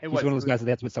 Yeah, He's one of those guys that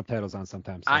they have to put subtitles on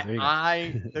sometimes.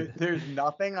 So there's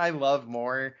nothing I love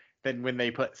more than when they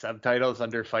put subtitles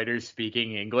under fighters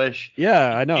speaking English.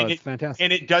 Yeah, I know. It's fantastic.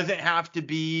 And it doesn't have to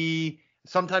be,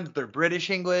 sometimes they're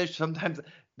British English. Sometimes,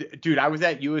 dude, I was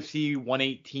at UFC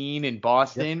 118 in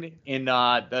Boston, and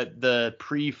the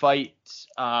pre-fight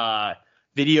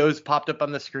videos popped up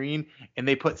on the screen, and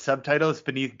they put subtitles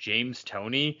beneath James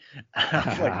Toney.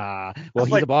 He's a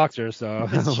boxer, so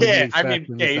yeah, I mean,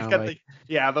 yeah, he's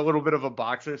got the little bit of a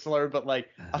boxer slur, but like,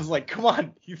 I was like, come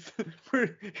on,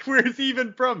 where's he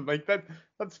even from? Like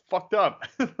that's fucked up.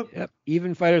 Yep,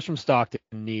 even fighters from Stockton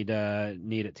need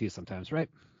it too sometimes, right?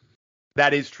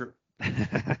 That is true.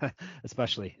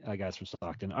 Especially guys from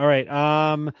Stockton. All right,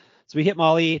 so we hit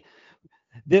Molly.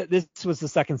 This was the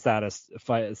second saddest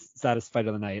fight of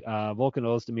the night. Volkan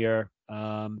Ozdemir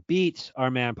beat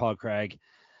our man Paul Craig.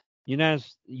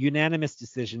 Unanimous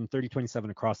decision, 30-27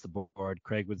 across the board.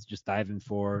 Craig was just diving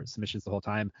for submissions the whole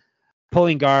time.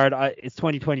 Pulling guard, it's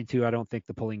 2022. I don't think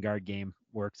the pulling guard game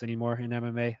works anymore in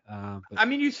MMA. I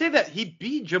mean, you say that he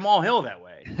beat Jamal Hill that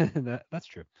way. That's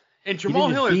true. And Jamal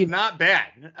Hill is not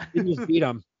bad. He just beat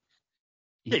him.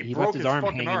 He left his arm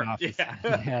hanging arm. off his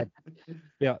head.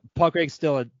 Yeah, Paul Craig's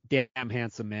still a damn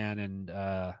handsome man and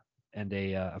a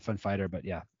fun fighter. But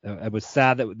yeah, it was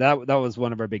sad that was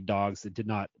one of our big dogs that did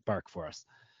not bark for us.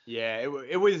 Yeah,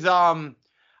 it was.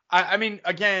 I mean,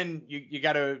 again, you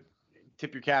got to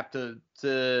tip your cap to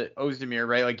Ozdemir,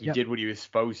 right? Like he did what he was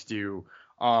supposed to.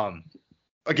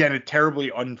 Again, it's terribly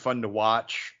unfun to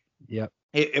watch. Yep.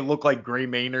 It looked like Gray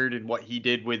Maynard and what he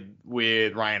did with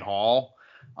Ryan Hall.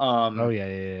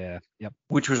 Yep.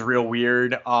 Which was real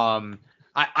weird.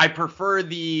 I prefer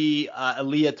the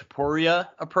Ilia Topuria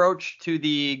approach to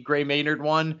the Gray Maynard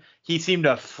one. He seemed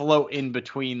to float in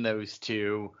between those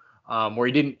two, where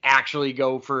he didn't actually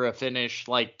go for a finish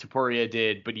like Topuria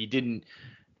did, but he didn't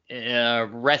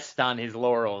rest on his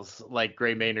laurels like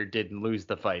Gray Maynard did and lose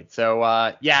the fight.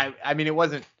 So yeah, I mean, it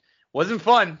wasn't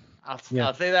fun.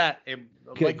 I'll say that.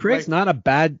 Craig's not a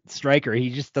bad striker. He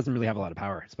just doesn't really have a lot of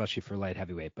power, especially for light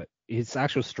heavyweight. But his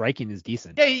actual striking is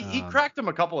decent. Yeah, he cracked him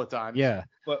a couple of times. Yeah,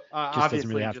 but just obviously doesn't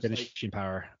really have finishing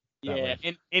power. Yeah,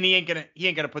 and he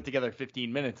ain't gonna put together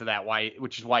 15 minutes of that.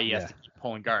 Which is why he has to keep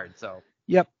pulling guard. So.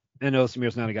 Yep. And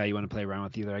Ozdemir's not a guy you want to play around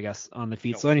with either, I guess, on the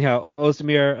feet. So anyhow,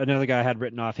 Ozdemir, another guy I had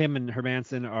written off. Him and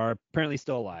Hermansson are apparently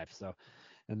still alive. So,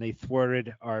 and they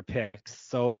thwarted our picks.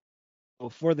 So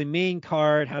for the main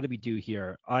card, how did we do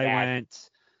here? I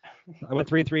went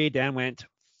 3-3. Dan went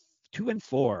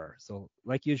 2-4. So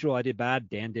like usual, I did bad.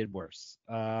 Dan did worse.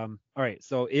 All right.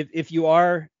 So if you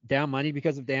are down money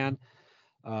because of Dan,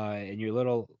 and you're a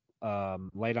little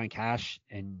light on cash,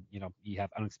 and you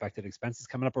have unexpected expenses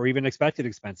coming up, or even expected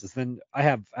expenses, then I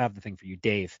have the thing for you,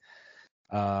 Dave.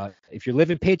 If you're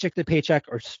living paycheck to paycheck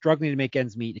or struggling to make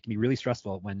ends meet, it can be really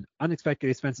stressful when unexpected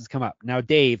expenses come up. Now,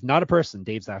 Dave, not a person,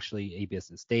 Dave's actually a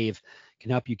business. Dave can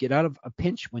help you get out of a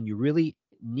pinch when you really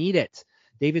need it.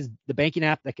 Dave is the banking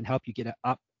app that can help you get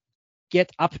up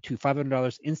to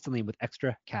 $500 instantly with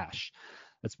extra cash.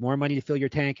 That's more money to fill your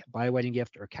tank, buy a wedding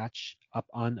gift, or catch up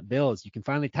on bills. You can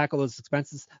finally tackle those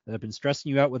expenses that have been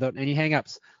stressing you out without any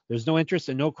hangups. There's no interest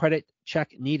and no credit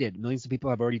check needed. Millions of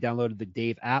people have already downloaded the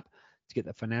Dave app to get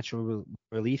the financial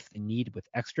relief they need with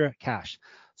extra cash.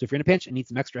 So if you're in a pinch and need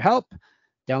some extra help,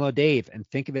 download Dave and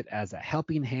think of it as a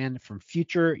helping hand from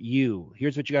future you.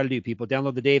 Here's what you got to do, people.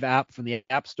 Download the Dave app from the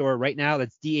App Store right now.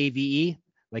 That's DAVE,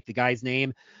 like the guy's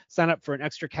name. Sign up for an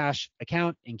extra cash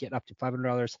account and get up to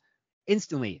 $500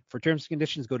 instantly. For terms and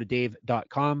conditions, go to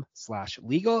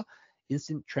dave.com/legal.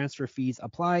 Instant transfer fees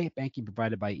apply. Banking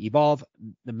provided by Evolve.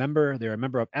 They're a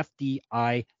member of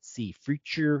FDIC.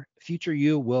 Future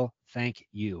you will thank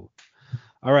you.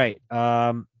 All right.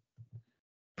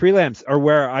 Prelims are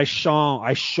where I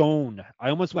shone. I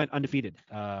almost went undefeated.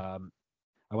 I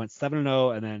went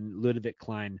 7-0, and then Ludovic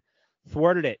Klein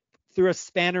thwarted it. Threw a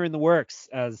spanner in the works,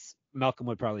 as Malcolm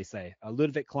would probably say.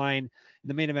 Ludovic Klein in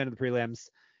the main event of the prelims.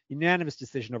 Unanimous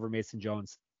decision over Mason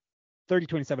Jones.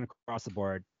 30-27 across the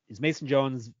board. Is Mason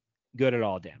Jones good at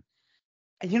all, Dan?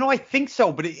 I think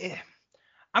so, but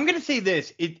I'm going to say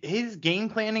this. His game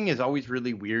planning is always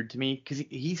really weird to me, because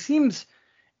he seems,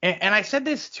 and I said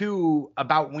this too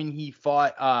about when he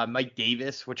fought Mike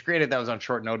Davis, which granted that was on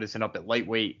short notice and up at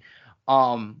lightweight.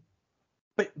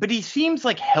 But he seems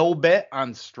like hell-bent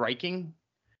on striking.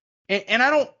 And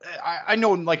I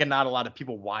know like not a lot of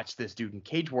people watch this dude in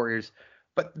Cage Warriors,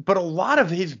 but a lot of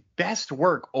his best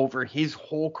work over his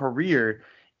whole career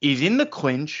is in the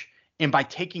clinch and by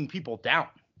taking people down.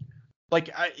 Like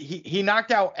he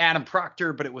knocked out Adam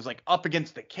Proctor, but it was like up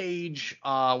against the cage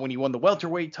when he won the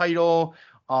welterweight title.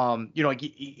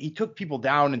 He took people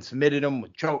down and submitted them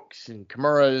with chokes and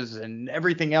Kimuras and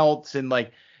everything else, and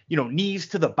knees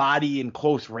to the body in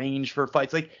close range for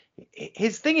fights. Like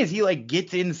his thing is he like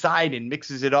gets inside and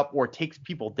mixes it up or takes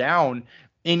people down.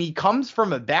 And he comes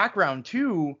from a background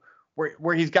too,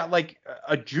 where he's got like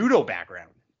a judo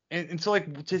background. And so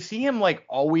like to see him like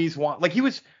always want, like he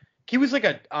was like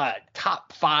a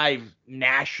top 5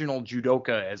 national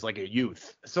judoka as like a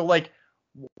youth. So like,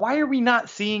 why are we not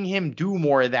seeing him do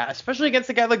more of that, especially against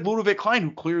a guy like Ludovic Klein,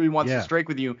 who clearly wants to strike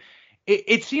with you?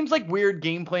 It seems like weird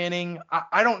game planning.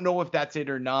 I don't know if that's it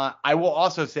or not. I will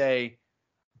also say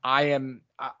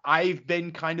I've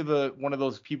been kind of one of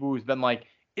those people who's been like,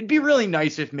 it'd be really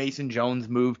nice if Mason Jones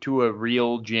moved to a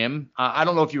real gym. I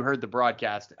don't know if you heard the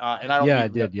broadcast, and I don't. Yeah, I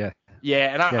did. Yeah.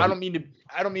 Yeah, and I don't mean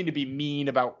to be mean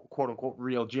about quote unquote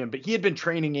real gym, but he had been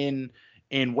training in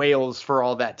in Wales for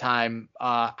all that time.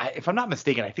 If I'm not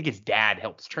mistaken, I think his dad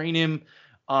helps train him.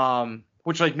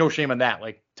 Which like no shame on that.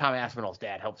 Like Tom Aspinall's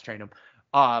dad helps train him.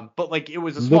 But like it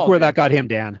was a small Look where gym. that got him,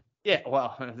 Dan. Yeah,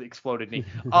 well, exploded knee.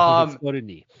 Exploded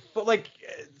knee. But like,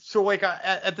 so like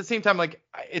at the same time, like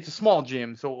it's a small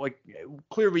gym, so like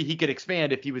clearly he could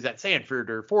expand if he was at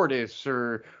Sanford or Fortis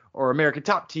or American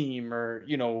Top Team or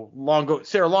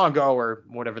Sarah Longo or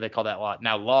whatever they call that lot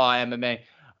now, Law MMA.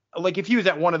 Like if he was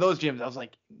at one of those gyms, I was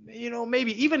like,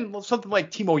 maybe even something like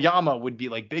Timo Yama would be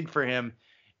like big for him.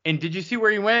 And did you see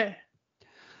where he went?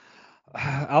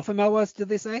 Alpha Male was, did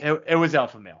they say? It was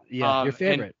Alpha Male. Yeah, your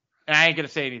favorite. And I ain't gonna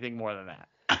say anything more than that.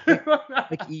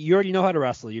 Like you already know how to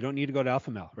wrestle. You don't need to go to Alpha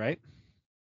Male, right?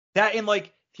 That and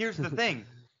like here's the thing.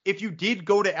 If you did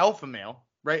go to Alpha Male,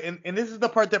 right, and this is the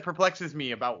part that perplexes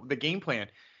me about the game plan.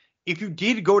 If you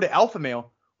did go to Alpha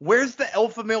Male, where's the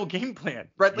Alpha Male game plan?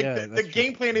 Right? Like the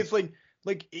game plan is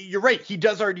like you're right, he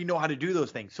does already know how to do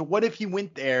those things. So what if he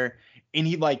went there and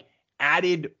he like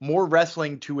added more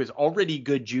wrestling to his already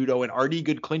good judo and already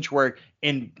good clinch work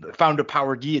and found a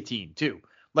power guillotine too?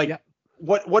 Like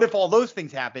what if all those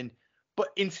things happened, but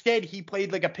instead he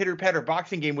played like a pitter-patter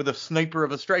boxing game with a sniper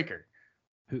of a striker?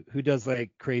 Who does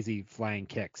like crazy flying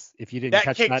kicks? If you didn't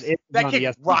catch that, it's on the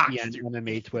SPN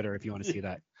MMA Twitter if you want to see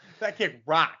that. That kick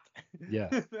rocked. Yeah,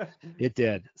 it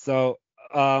did. So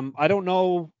I don't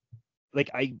know. Like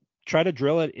I try to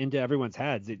drill it into everyone's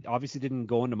heads. It obviously didn't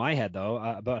go into my head though,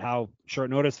 about how short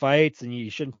notice fights and you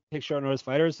shouldn't pick short notice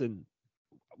fighters. And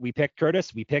we picked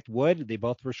Curtis, we picked Wood. They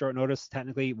both were short notice.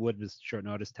 Technically, Wood was short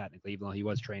notice technically, even though he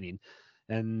was training,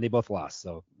 and they both lost.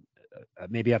 So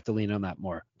maybe I have to lean on that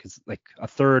more because like a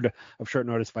third of short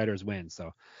notice fighters win.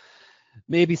 So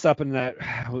maybe something that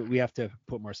we have to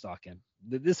put more stock in.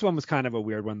 This one was kind of a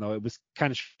weird one though. It was kind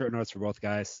of short notice for both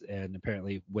guys, and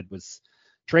apparently Wood was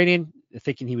training,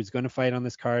 thinking he was going to fight on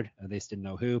this card. They just didn't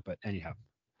know who, but anyhow.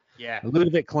 Yeah.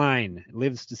 Ludwig Klein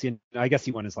lives to see. I guess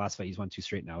he won his last fight. He's won 2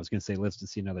 straight now. I was going to say lives to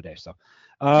see another day. So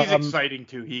he's exciting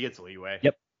too. He gets leeway.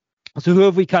 Yep. So who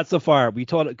have we cut so far? We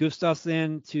told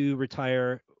Gustafsson to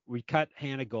retire. We cut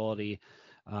Hannah Goldie.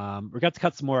 We got to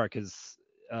cut some more because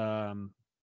Contender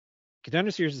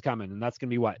Series is coming, and that's going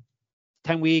to be what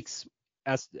 10 weeks.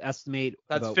 Estimate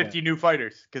that's 50 new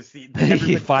fighters because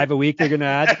 5 a week they're gonna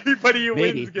add. Everybody who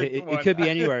maybe wins gets it could be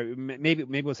anywhere. Maybe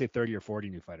we'll say 30 or 40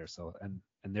 new fighters. So and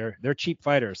they're cheap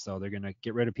fighters, so they're gonna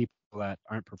get rid of people that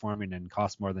aren't performing and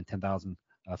cost more than 10,000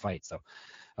 a fight. So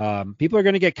people are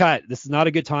gonna get cut. This is not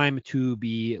a good time to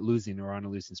be losing or on a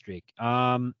losing streak.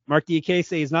 Mark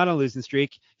Diakese is not on a losing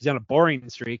streak. He's on a boring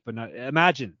streak, but not,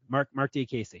 imagine Mark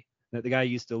Diakese, the guy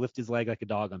who used to lift his leg like a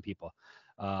dog on people.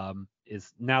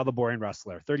 Is now the boring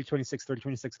wrestler. 30-26,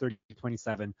 30-26,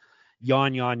 30-27.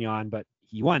 Yawn, but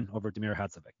he won over Damir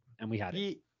Hadzovic, and we had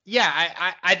it. Yeah,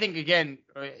 I think, again,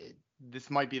 this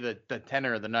might be the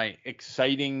tenor of the night.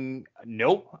 Exciting,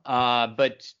 no.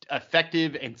 But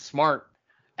effective and smart,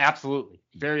 absolutely.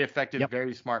 Very effective,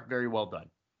 very smart, very well done.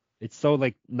 It's so,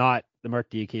 like, not the Mark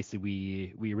Diakese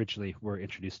we originally were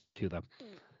introduced to, though.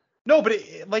 No, but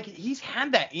he's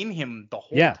had that in him the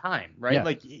whole time, right? Yeah.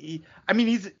 Like,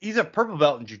 he's a purple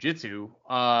belt in jiu-jitsu.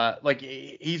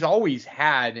 He's always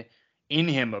had in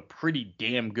him a pretty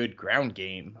damn good ground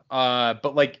game.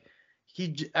 But like,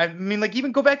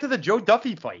 even go back to the Joe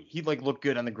Duffy fight. He like looked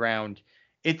good on the ground.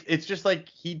 It's just like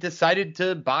he decided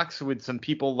to box with some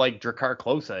people like Drakkar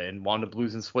Klose and wound up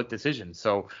losing split decisions.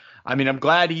 So, I'm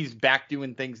glad he's back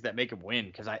doing things that make him win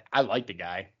because I like the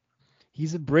guy.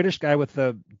 He's a British guy with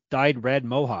a dyed red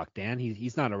mohawk, Dan.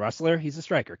 He's not a wrestler. He's a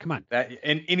striker. Come on.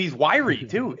 And he's wiry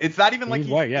too. It's not even like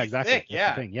he's wiry. Yeah, exactly. Thick.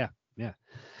 That's the thing. Yeah.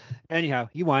 Anyhow,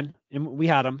 he won, and we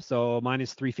had him. So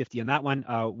minus 350 on that one.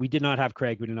 We did not have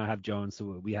Craig. We did not have Jones.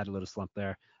 So we had a little slump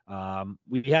there.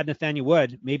 We had Nathaniel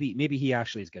Wood. Maybe he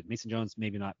actually is good. Mason Jones,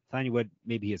 maybe not. Nathaniel Wood,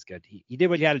 maybe he is good. He did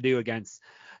what he had to do against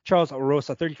Charles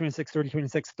Orosa. 30-26,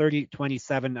 30-26,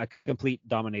 30-27. A complete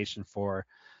domination for.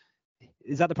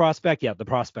 Is that the prospect? Yeah, the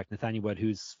prospect, Nathaniel Wood,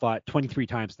 who's fought 23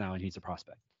 times now, and he's a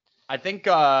prospect. I think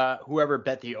whoever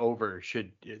bet the over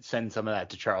should send some of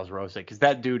that to Charles Rosa because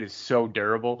that dude is so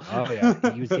durable. Oh,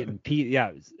 yeah. He was getting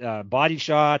body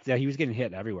shots. Yeah, he was getting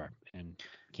hit everywhere and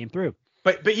came through.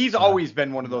 But he's always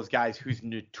been one of those guys who's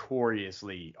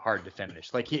notoriously hard to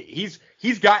finish. Like he's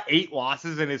got 8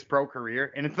 losses in his pro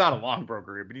career, and it's not a long pro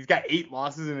career, but he's got 8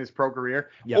 losses in his pro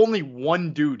career. Yep. Only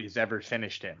one dude has ever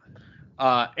finished him.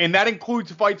 And that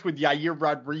includes fights with Yair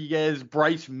Rodriguez,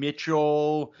 Bryce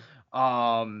Mitchell,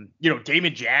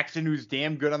 Damon Jackson, who's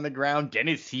damn good on the ground,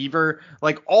 Dennis Seaver.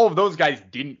 Like, all of those guys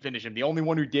didn't finish him. The only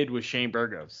one who did was Shane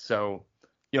Burgos. So,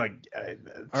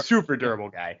 super durable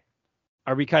guy.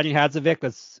 Are we cutting Hadzovic?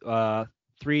 That's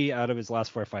 3 out of his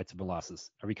last 4 fights have been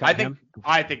losses. Are we cutting him?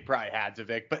 I think probably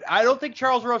Hadzovic, but I don't think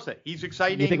Charles Rosa. He's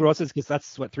exciting. You think Rosa's, because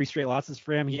that's what 3 straight losses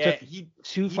for him? Yeah,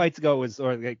 two fights ago was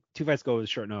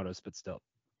short notice, but still.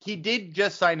 He did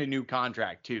just sign a new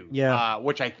contract too. Yeah.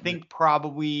 Which I think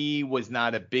probably was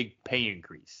not a big pay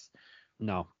increase.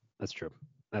 No, that's true.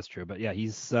 But yeah,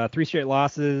 he's 3 straight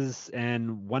losses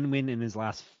and 1 win in his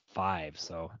last 5.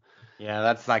 So yeah,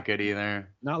 that's not good either.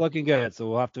 Not looking good. So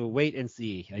we'll have to wait and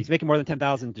see. He's making more than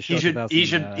 10,000 to show. He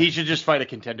should just fight a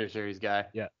Contender Series guy.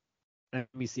 Yeah. Let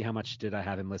me see how much did I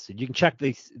have him listed. You can check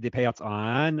the payouts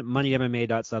on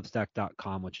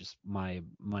moneymma.substack.com, which is my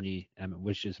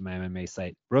MMA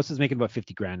site. Rosa's making about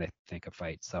 50 grand, I think, a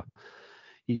fight. So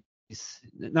he's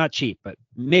not cheap, but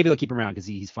maybe they'll keep him around because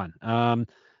he's fun.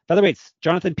 Featherweights,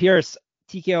 Jonathan Pierce,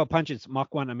 TKO punches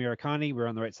Mach 1 Amirkhani. We're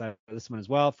on the right side of this one as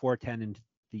well. 4-10 in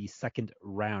the second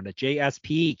round. A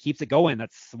JSP keeps it going.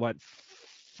 That's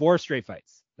 4 straight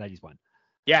fights that he's won.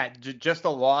 Yeah, just a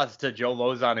loss to Joe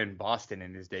Lozon in Boston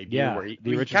in his debut. Yeah, where he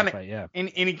original fight, yeah. And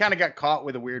he kind of got caught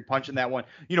with a weird punch in that one.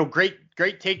 Great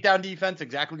takedown defense,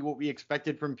 exactly what we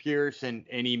expected from Pierce, and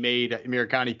he made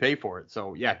Amirkhani pay for it.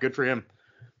 So, yeah, good for him.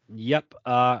 Yep.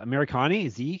 Amirkhani,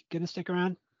 is he going to stick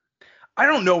around? I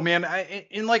don't know, man.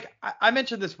 I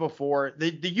mentioned this before.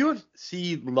 The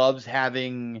UFC loves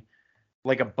having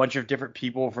like a bunch of different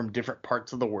people from different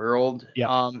parts of the world.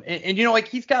 Yeah. And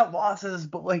he's got losses,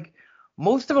 but like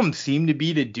most of them seem to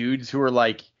be to dudes who are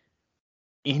like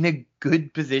in a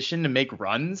good position to make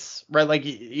runs, right? Like,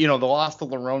 the loss to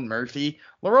Lerone Murphy.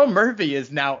 Lerone Murphy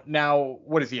is now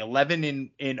what is he,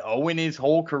 11-0 in his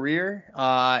whole career? And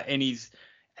I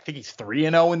think he's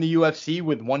 3-0 in the UFC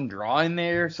with 1 draw in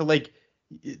there. So like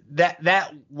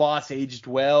that loss aged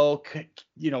well.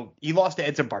 He lost to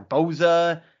Edson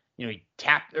Barboza. He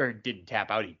didn't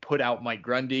tap out. He put out Mike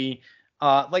Grundy.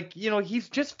 He's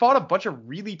just fought a bunch of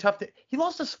really tough. He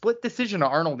lost a split decision to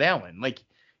Arnold Allen. Like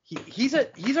he's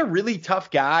a really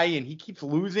tough guy, and he keeps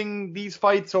losing these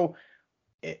fights. So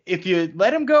if you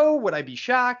let him go, would I be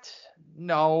shocked?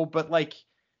 No, but like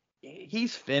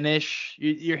he's finished.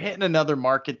 You're hitting another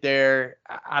market there.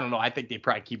 I don't know. I think they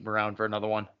probably keep him around for another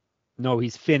one. No,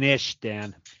 he's finished,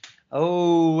 Dan.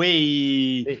 Oh,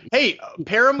 wait. Hey,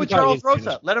 pair him with Charles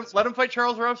Rosa. Let him fight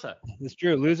Charles Rosa. It's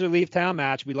true. Loser leave town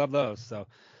match. We love those. So,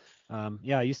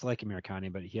 yeah, I used to like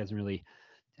Amirkhani, but he hasn't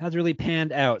really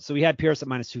panned out. So we had Pierce at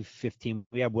 -215.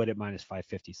 We had Wood at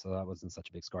 -550. So that wasn't such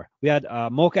a big score. We had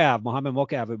Mohamed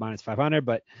Mokaev at -500,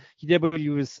 but he did what he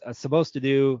was supposed to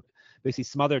do. Basically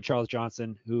smothered Charles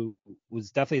Johnson, who was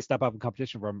definitely a step up in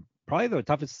competition for him. Probably the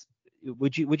toughest.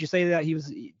 Would you say that he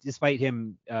was, despite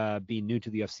him being new to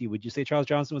the UFC, would you say Charles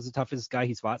Johnson was the toughest guy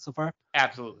he's fought so far?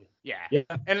 Absolutely, yeah.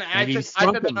 And I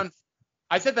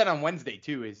said that on Wednesday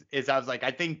too. Is I was like, I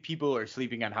think people are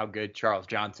sleeping on how good Charles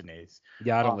Johnson is.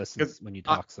 Yeah, I don't listen when you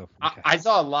talk. So okay. I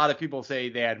saw a lot of people say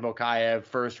they had Mokaev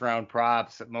first round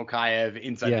props, Mokaev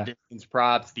inside the distance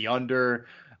props, the under.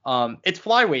 It's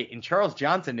flyweight, and Charles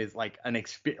Johnson is like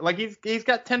he's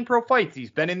got 10 pro fights. He's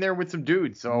been in there with some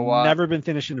dudes. So never been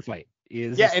finished in a fight.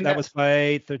 That was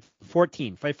fight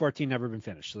 14. Fight 14 never been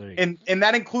finished. So there you go. And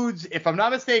that includes, if I'm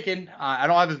not mistaken, I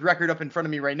don't have his record up in front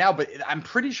of me right now, but I'm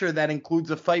pretty sure that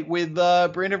includes a fight with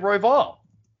Brandon Royval.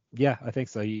 Yeah, I think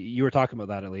so. You were talking about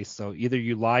that at least. So either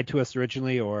you lied to us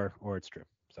originally or it's true.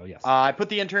 So yes. I put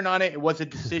the intern on it. It was a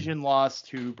decision loss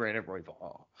to Brandon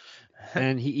Royval.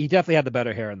 And he definitely had the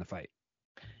better hair in the fight.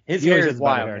 His hair is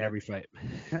wild hair in every fight.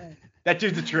 That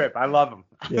dude's a trip. I love him.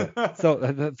 Yeah.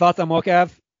 So thoughts on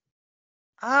Mokaev?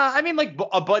 I mean, like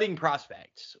a budding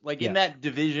prospect, like in that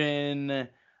division.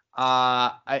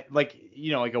 Like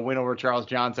a win over Charles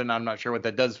Johnson. I'm not sure what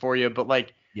that does for you, but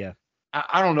like, yeah,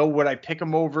 I don't know. Would I pick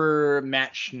him over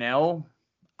Matt Schnell?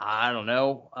 I don't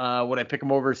know. Would I pick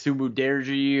him over Sumu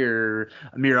Derji or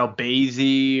Amir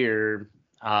Albazi or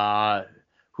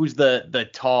who's the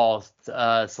tall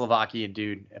Slovakian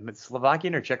dude?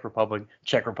 Slovakian or Czech Republic?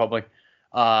 Czech Republic.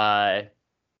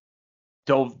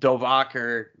 Dovak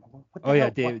or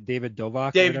David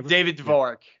Dovak. David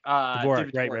Dvorak.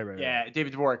 Dvorak. Right. Yeah,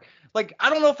 David Dvorak. Like, I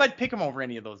don't know if I'd pick him over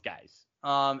any of those guys.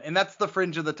 And that's the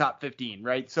fringe of the top 15,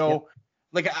 right? So,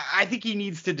 like, I think he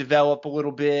needs to develop a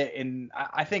little bit, and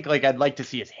I think like I'd like to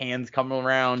see his hands come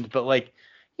around. But like,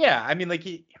 yeah, I mean, like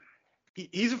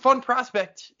he's a fun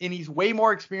prospect, and he's way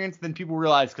more experienced than people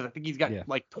realize because I think he's got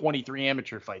like 23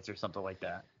 amateur fights or something like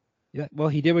that. Yeah, well,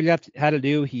 he did what he had to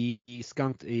do. He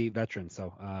skunked a veteran,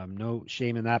 so no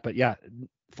shame in that. But yeah,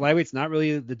 flyweight's not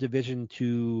really the division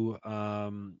to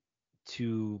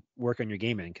work on your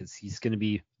game in because he's going to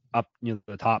be up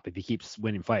the top if he keeps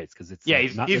winning fights, because it's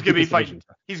he's gonna be fighting.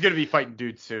 He's gonna be fighting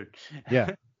dudes soon.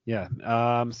 Yeah.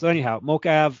 So anyhow,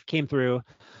 Mokaev came through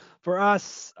for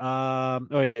us.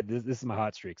 This is my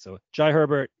hot streak. So Jai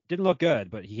Herbert didn't look good,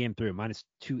 but he came through minus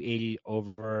 280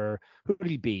 over. Who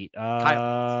did he beat?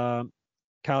 Kyle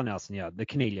Nelson. Yeah, the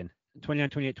Canadian.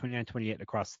 29-28, 29-28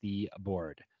 across the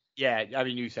board. Yeah, I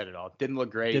mean, you said it all. Didn't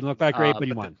look great. Didn't look that great, but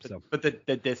he won. But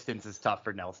the distance is tough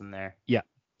for Nelson there. Yeah,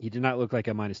 he did not look like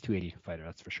a minus 280 fighter.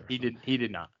 That's for sure. He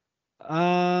did not.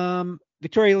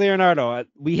 Victoria Leonardo.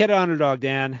 We hit an underdog,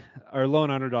 Dan. Our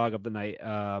lone underdog of the night.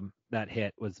 That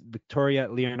hit was Victoria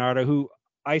Leonardo, who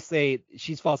I say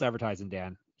she's false advertising,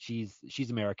 Dan. She's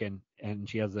American and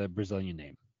she has a Brazilian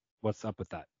name. What's up with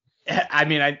that? I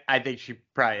mean, I think she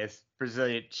probably is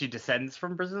Brazilian. She descends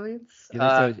from Brazilians.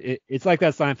 It's like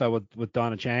that Seinfeld with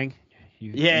Donna Chang.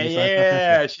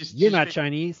 Yeah. You're not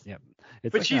Chinese. Yeah.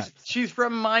 But like she's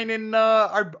from mine and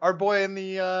our boy in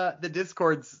the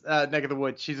Discord's neck of the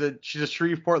woods. She's a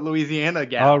Shreveport, Louisiana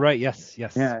gal. Oh right, yes.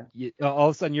 Yeah. All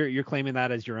of a sudden you're claiming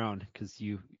that as your own because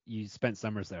you spent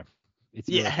summers there. It's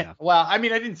yeah. Well, I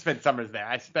mean, I didn't spend summers there.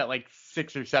 I spent like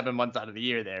 6 or 7 months out of the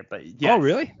year there. But yes. Oh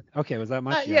really? Okay, was that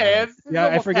much? It's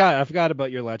I forgot. I forgot about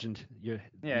your legend.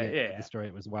 The story.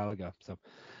 It was a while ago. So,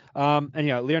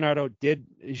 Leonardo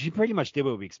she pretty much did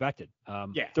what we expected.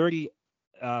 30.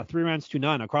 3 rounds to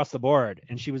none across the board,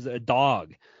 and she was a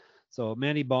dog. So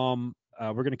Mandy Baum,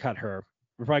 we're going to cut her.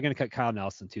 We're probably going to cut Kyle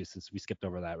Nelson too, since we skipped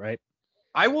over that, right?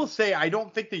 I will say I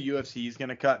don't think the UFC is going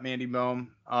to cut Mandy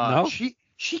Baum. No?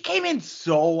 She came in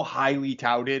so highly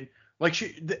touted. Like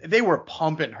they were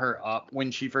pumping her up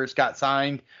when she first got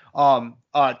signed. To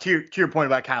your point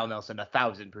about Kyle Nelson,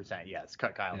 1,000%, yes,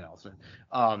 cut Kyle Nelson.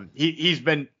 He's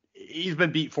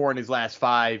been beat 4 in his last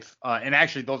 5, and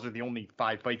actually those are the only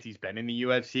 5 fights he's been in the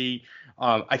UFC.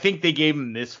 I think they gave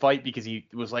him this fight because he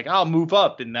was like, I'll move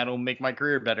up and that'll make my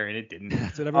career better, and it didn't.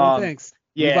 That's what everyone thinks.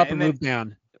 Move up and move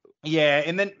down.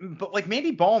 Yeah, but like Mandy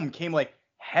Baum came like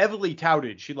heavily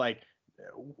touted. She like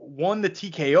won the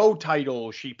TKO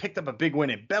title. She picked up a big win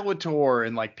in Bellator,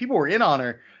 and like people were in on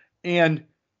her, and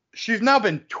she's now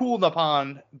been tooled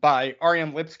upon by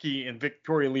Ariane Lipsky and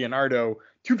Victoria Leonardo,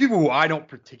 2 people who I don't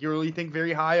particularly think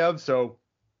very high of. So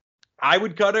I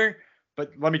would cut her.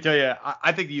 But let me tell you,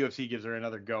 I think the UFC gives her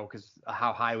another go because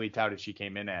how highly touted she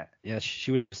came in at. Yeah,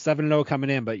 she was 7-0 coming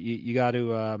in, but you got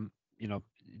to,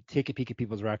 take a peek at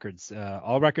people's records.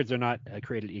 All records are not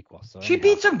created equal. So she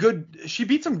beat some good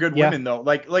women though.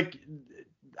 Like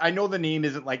I know the name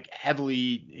isn't like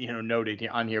heavily noted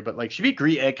on here, but like she beat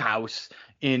Greet Eckhouse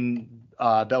in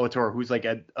Bellator, who's like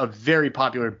a very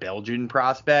popular Belgian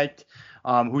prospect,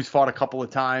 who's fought a couple of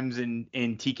times in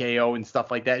TKO and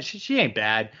stuff like that. She ain't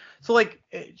bad. So like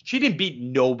she didn't beat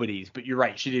nobodies, but you're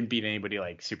right, she didn't beat anybody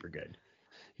like super good.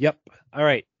 Yep. All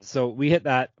right. So we hit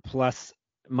that plus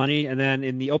money, and then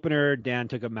in the opener, Dan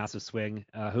took a massive swing,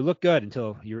 who looked good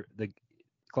until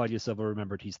Claudio Silva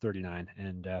remembered he's 39,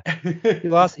 and he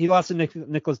lost to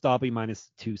Nicholas Dalby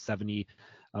minus 270.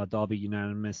 Dalby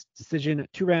unanimous decision,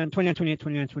 2-round, 29-28,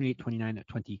 29-28,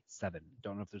 29-27.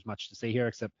 Don't know if there's much to say here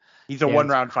except he's a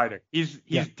 1-round fighter. He's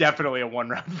definitely a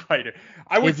 1-round fighter.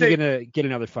 I would say he's gonna get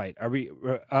another fight. Are we?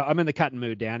 I'm in the cutting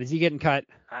mood, Dan. Is he getting cut?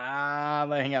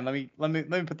 Hang on. Let me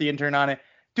put the intern on it,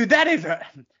 dude. That is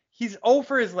he's 0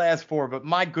 for his last 4, but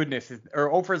my goodness, or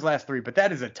 0 for his last 3. But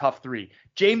that is a tough 3.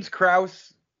 James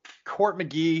Krause, Court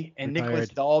McGee, and retired. Nicholas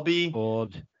Dalby.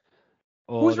 Old.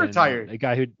 Who's retired? A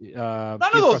guy who none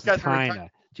of those guys are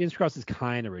retired. James Krause is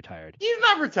kind of retired. He's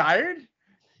not retired.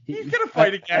 He's gonna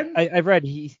fight again. I've read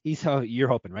he's you're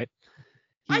hoping, right?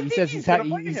 He said he's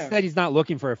not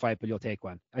looking for a fight, but you'll take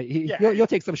one. You'll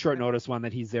take some short notice one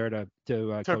that he's there to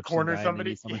coach corner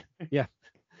somebody. Yeah.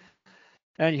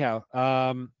 Anyhow,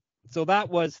 so that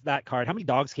was that card. How many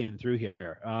dogs came through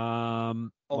here? A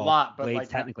lot, but Blades, like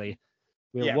technically.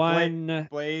 We have one.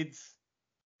 Blades.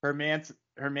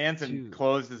 Hermanson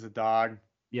closed as a dog.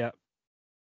 Yep.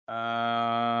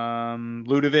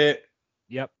 Ludovic.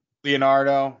 Yep.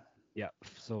 Leonardo. Yep.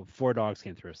 So 4 dogs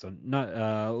came through. So not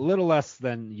a little less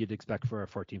than you'd expect for a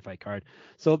 14-fight card.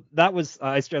 So that was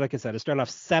I started off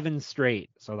 7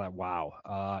 straight. So that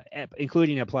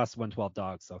including a plus 112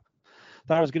 dog. So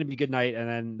thought it was going to be a good night, and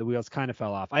then the wheels kind of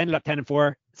fell off. I ended up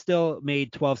 10-4, still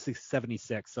made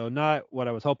 12,676. So not what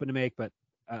I was hoping to make, but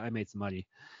I made some money.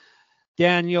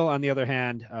 Daniel, on the other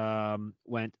hand,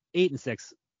 went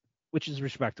 8-6, which is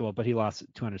respectable, but he lost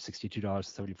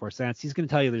 $262.74. He's going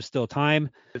to tell you there's still time.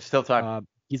 There's still time.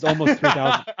 He's almost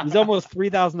 $3,000. He's almost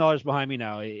 $3,000 behind me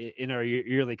now in our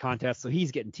yearly contest, so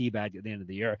he's getting teabagged at the end of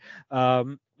the year.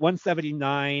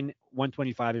 179,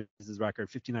 125 is his record,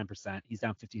 59%. He's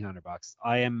down $1,500.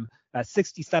 I am at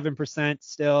 67%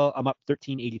 still. I'm up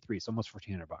 1,383, so almost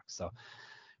 $1,400. So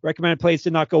recommended plays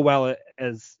did not go well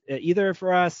as either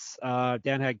for us.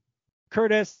 Dan had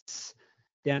Curtis.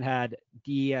 Dan had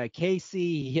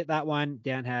Casey. He hit that one.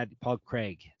 Dan had Paul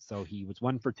Craig. So he was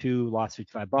 1 for 2, lost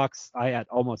 $55. I had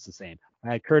almost the same.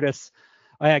 I had Curtis.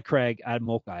 I had Craig. I had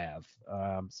Mokayev.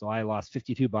 So I lost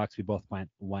 $52. We both went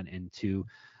 1 and 2.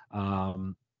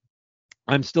 I'm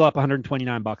still up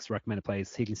 $129 recommended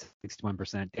plays, hitting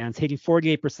 61%. Dan's hitting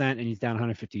 48%, and he's down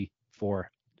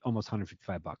 154, almost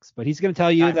 $155. But he's going to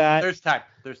tell you that there's time.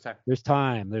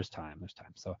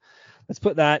 So let's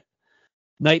put that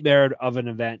nightmare of an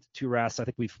event to rest. I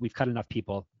think we've cut enough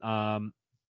people.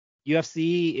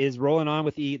 UFC is rolling on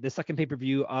with the second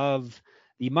pay-per-view of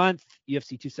the month,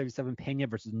 UFC 277 Pena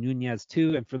versus Nunez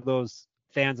 2. And for those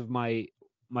fans of my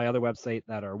other website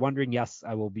that are wondering, yes,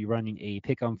 I will be running a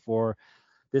pick-em for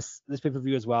this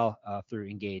pay-per-view as well through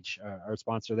Engage, our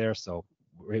sponsor there. So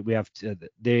we have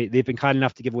they've been kind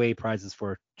enough to give away prizes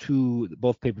for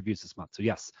both pay-per-views this month. So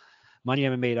yes,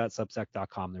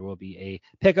 moneymma.substack.com. There will be a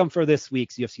pick-em for this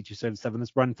week's UFC 277.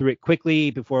 Let's run through it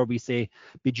quickly before we say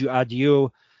bid you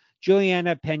adieu.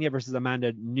 Juliana Pena versus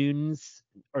Amanda Nunes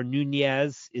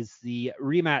is the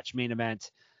rematch main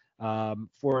event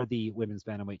for the Women's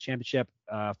Bantamweight Championship.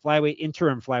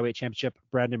 Interim Flyweight Championship,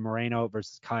 Brandon Moreno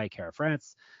versus Kai Kara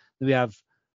France. Then we have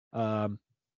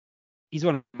he's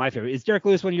one of my favorites. Is Derek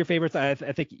Lewis one of your favorites? I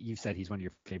think you said he's one of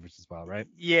your favorites as well, right?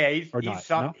 Yeah,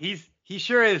 he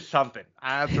sure is something.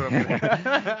 Absolutely.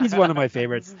 He's one of my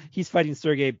favorites. He's fighting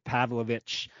Sergey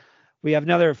Pavlovich. We have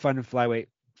another fun flyweight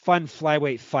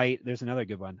fight. There's another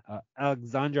good one.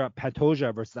 Alexandra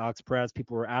Pantoja versus Alex Perez.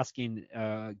 People were asking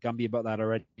Gumby about that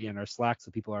already in our Slack,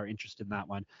 so people are interested in that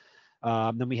one.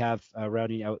 Then we have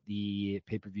rounding out the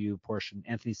pay-per-view portion,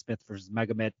 Anthony Smith versus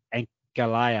Magomed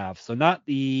Ankalaev. So not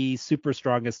the super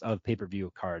strongest of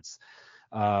pay-per-view cards.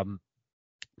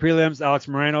 Prelims, Alex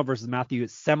Moreno versus Matthew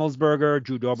Semmelsberger,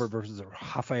 Drew Dober versus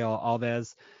Rafael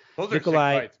Alves. Those are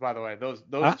Nikolai, 6 fights, by the way. Those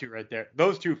two right there.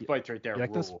 Those 2 fights right there.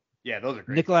 Like those? Yeah, those are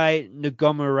great. Nikolai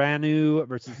Negomaranu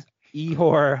versus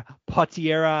Ihor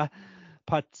Potieria.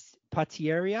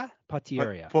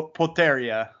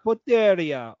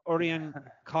 Orion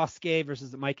Koske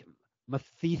versus Mike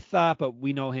Mathitha, but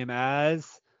we know him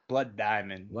as Blood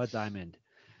Diamond.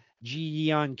 Ji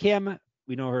Yeon Kim,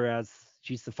 we know her as,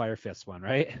 she's the Fire Fist one,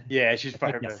 right? Yeah, she's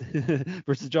Fire Fist.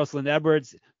 Versus Jocelyn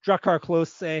Edwards. Drakkar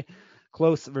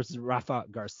Close versus Rafa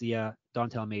Garcia.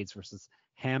 Dontel Maids versus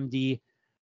Hamdi.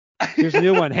 Here's a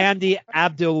new one. Hamdi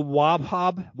Abdul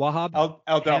Wahab.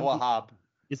 Wahab.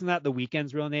 Isn't that the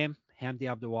Weeknd's real name? Hamdi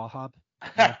Abdul Wahab.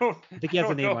 I think he has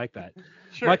a name like that.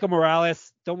 Sure. Michael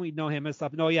Morales. Don't we know him as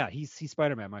stuff? No, yeah, he's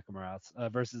Spider-Man. Michael Morales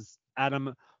versus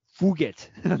Adam Fugit.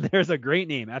 There's a great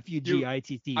name.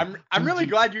 Fugitt. I'm really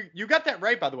glad you got that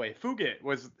right, by the way. Fugit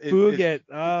was Fugit.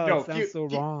 It sounds so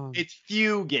wrong. It's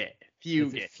Fugit.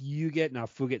 Fugit. No,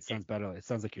 Fugit sounds better. It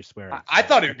sounds like you're swearing. I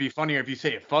thought it would be funnier if you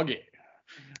say it Fugit.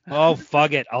 Oh,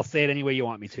 fug it. I'll say it any way you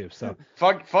want me to. So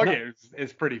fug it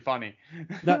is pretty funny.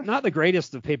 not the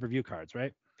greatest of pay-per-view cards,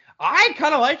 right? I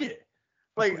kind of like it.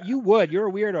 Like you would. You're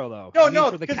a weirdo though.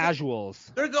 No, for the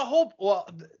casuals. There's a whole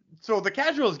so the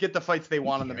casuals get the fights they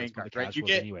want on the main card, right? You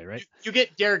get anyway, right? You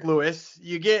get Derek Lewis.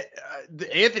 You get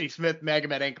Anthony Smith,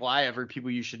 Magomed Ankalaev for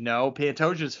people you should know.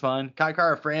 Pantoja's fun. Kai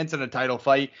Kara France in a title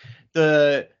fight.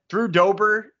 The Drew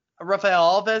Dober,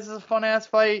 Rafael Alves is a fun ass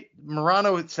fight.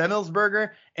 Morano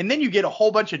Semmelsberger, and then you get a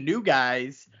whole bunch of new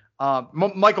guys.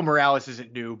 Michael Morales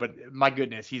isn't new, but my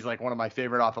goodness, he's like one of my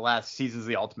favorite off the last season's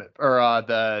the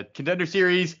the Contender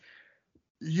Series.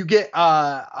 You get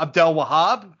Abdel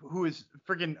Wahab, who is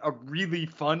freaking a really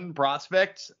fun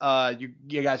prospect. You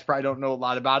guys probably don't know a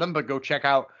lot about him, but go check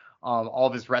out all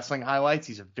of his wrestling highlights.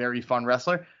 He's a very fun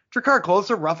wrestler. Drakkar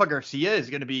Closer, Rafa Garcia is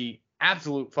going to be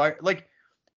absolute fire. Like,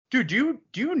 dude, do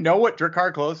you know what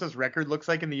Drakkar Closer's record looks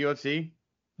like in the UFC?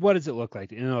 What does it look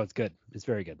like? It's good. It's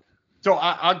very good. So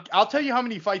I'll tell you how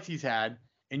many fights he's had,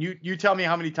 and you tell me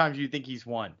how many times you think he's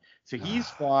won. So he's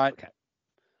fought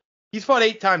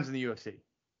 8 times in the UFC.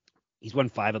 He's won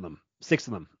 5 of them, 6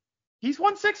 of them. He's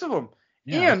won 6 of them.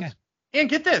 Yeah, and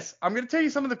get this, I'm going to tell you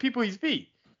some of the people he's beat.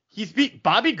 He's beat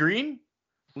Bobby Green,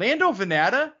 Lando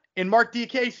Venata, and Mark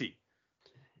Diakiese.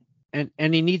 And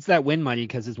he needs that win money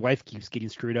because his wife keeps getting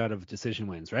screwed out of decision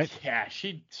wins, right? Yeah,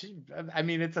 she I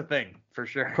mean, it's a thing for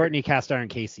sure. Courtney Cast Iron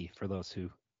Casey, for those who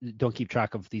don't keep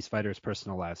track of these fighters'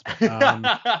 personal lives. But,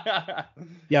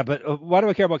 yeah, but why do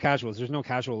I care about casuals? There's no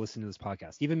casual listening to this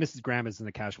podcast. Even Mrs. Graham isn't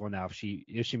a casual now if she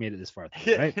made it this far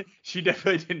through, right? She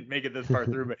definitely didn't make it this far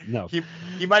through, but no.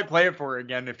 He might play it for her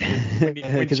again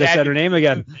because I said her name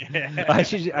again. I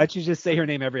should just say her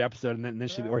name every episode, and then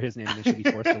she'll, or his name, and then she'll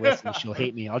be forced to listen, and she'll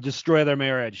hate me. I'll destroy their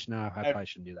marriage. No, I probably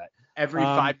shouldn't do that. Every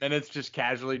 5 minutes, just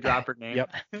casually drop her name. Yep.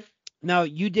 Now,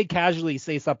 you did casually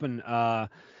say something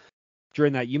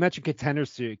during that. You mentioned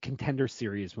contender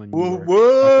series when you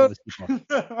were talking to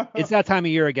people. It's that time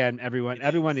of year again, everyone.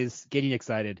 Everyone is getting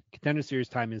excited. Contender series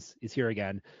time is here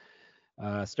again.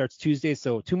 Starts Tuesday,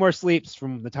 so 2 more sleeps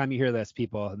from the time you hear this,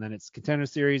 people, and then it's contender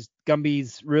series.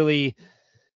 Gumby's really,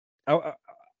 I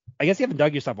guess you haven't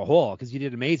dug yourself a hole because you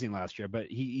did amazing last year, but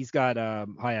he's got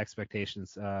high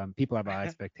expectations. People have high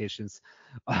expectations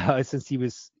since he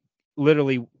was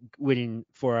literally winning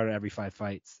 4 out of every 5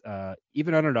 fights.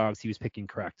 Even underdogs, he was picking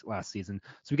correct last season.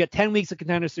 So we got 10 weeks of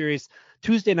contender series,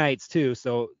 Tuesday nights too.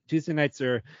 So Tuesday nights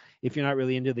are, if you're not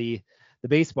really into the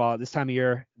baseball at this time of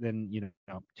year, then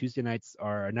Tuesday nights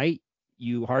are a night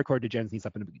you hardcore degens need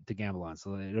something to gamble on.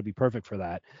 So it'll be perfect for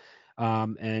that.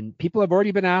 And people have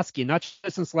already been asking, not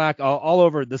just in Slack, all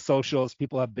over the socials.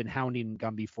 People have been hounding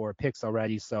Gumby for picks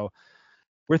already. So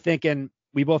we're thinking,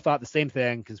 we both thought the same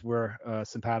thing because we're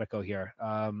simpatico here.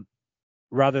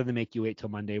 Rather than make you wait till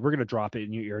Monday, we're going to drop it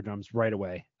in your eardrums right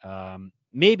away.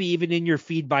 Maybe even in your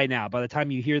feed by now. By the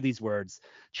time you hear these words,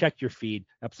 check your feed.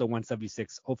 Episode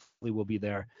 176. Hopefully we'll be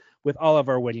there with all of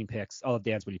our winning picks, all of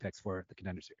Dan's winning picks for the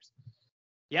contender series.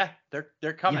 Yeah,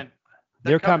 they're coming. Yeah,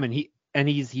 they're coming.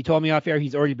 He told me off air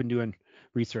he's already been doing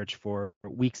research for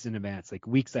weeks in advance, like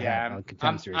weeks ahead on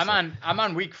contender series. I'm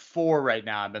on week 4 right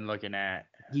now. I've been looking at.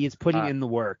 He is putting in the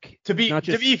work. To be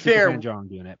fair, John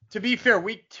doing it. To be fair,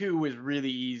 week 2 was really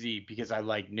easy because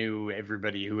I knew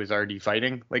everybody who was already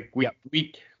fighting. Like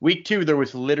week 2, there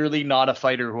was literally not a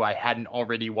fighter who I hadn't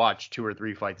already watched 2 or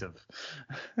 3 fights of.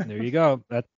 There you go.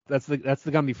 That's the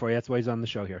Gumby for you. That's why he's on the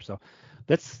show here. So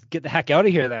let's get the heck out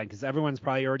of here then, because everyone's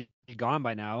probably already gone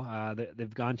by now.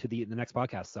 They've gone to the next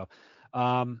podcast.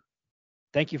 So.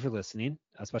 Thank you for listening,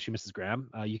 especially Mrs. Graham.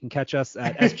 You can catch us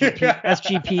at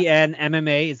SGPN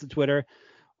MMA is the Twitter.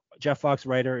 Jeff Fox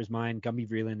writer is mine. Gumby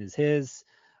Vreeland is his.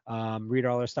 Read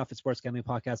all our stuff at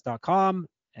sportsgamblingpodcast.com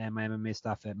and my MMA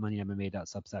stuff at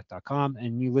moneymma.substack.com.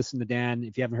 And you listen to Dan,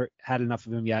 if you haven't had enough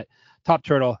of him yet, Top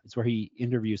Turtle is where he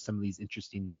interviews some of these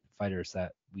interesting fighters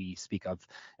that we speak of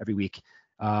every week.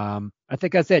 I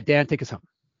think that's it. Dan, take us home.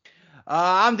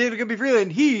 I'm David Gumby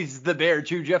Vreeland. He's the Bear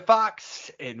Chew Jeff Fox,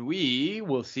 and we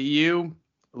will see you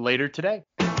later today.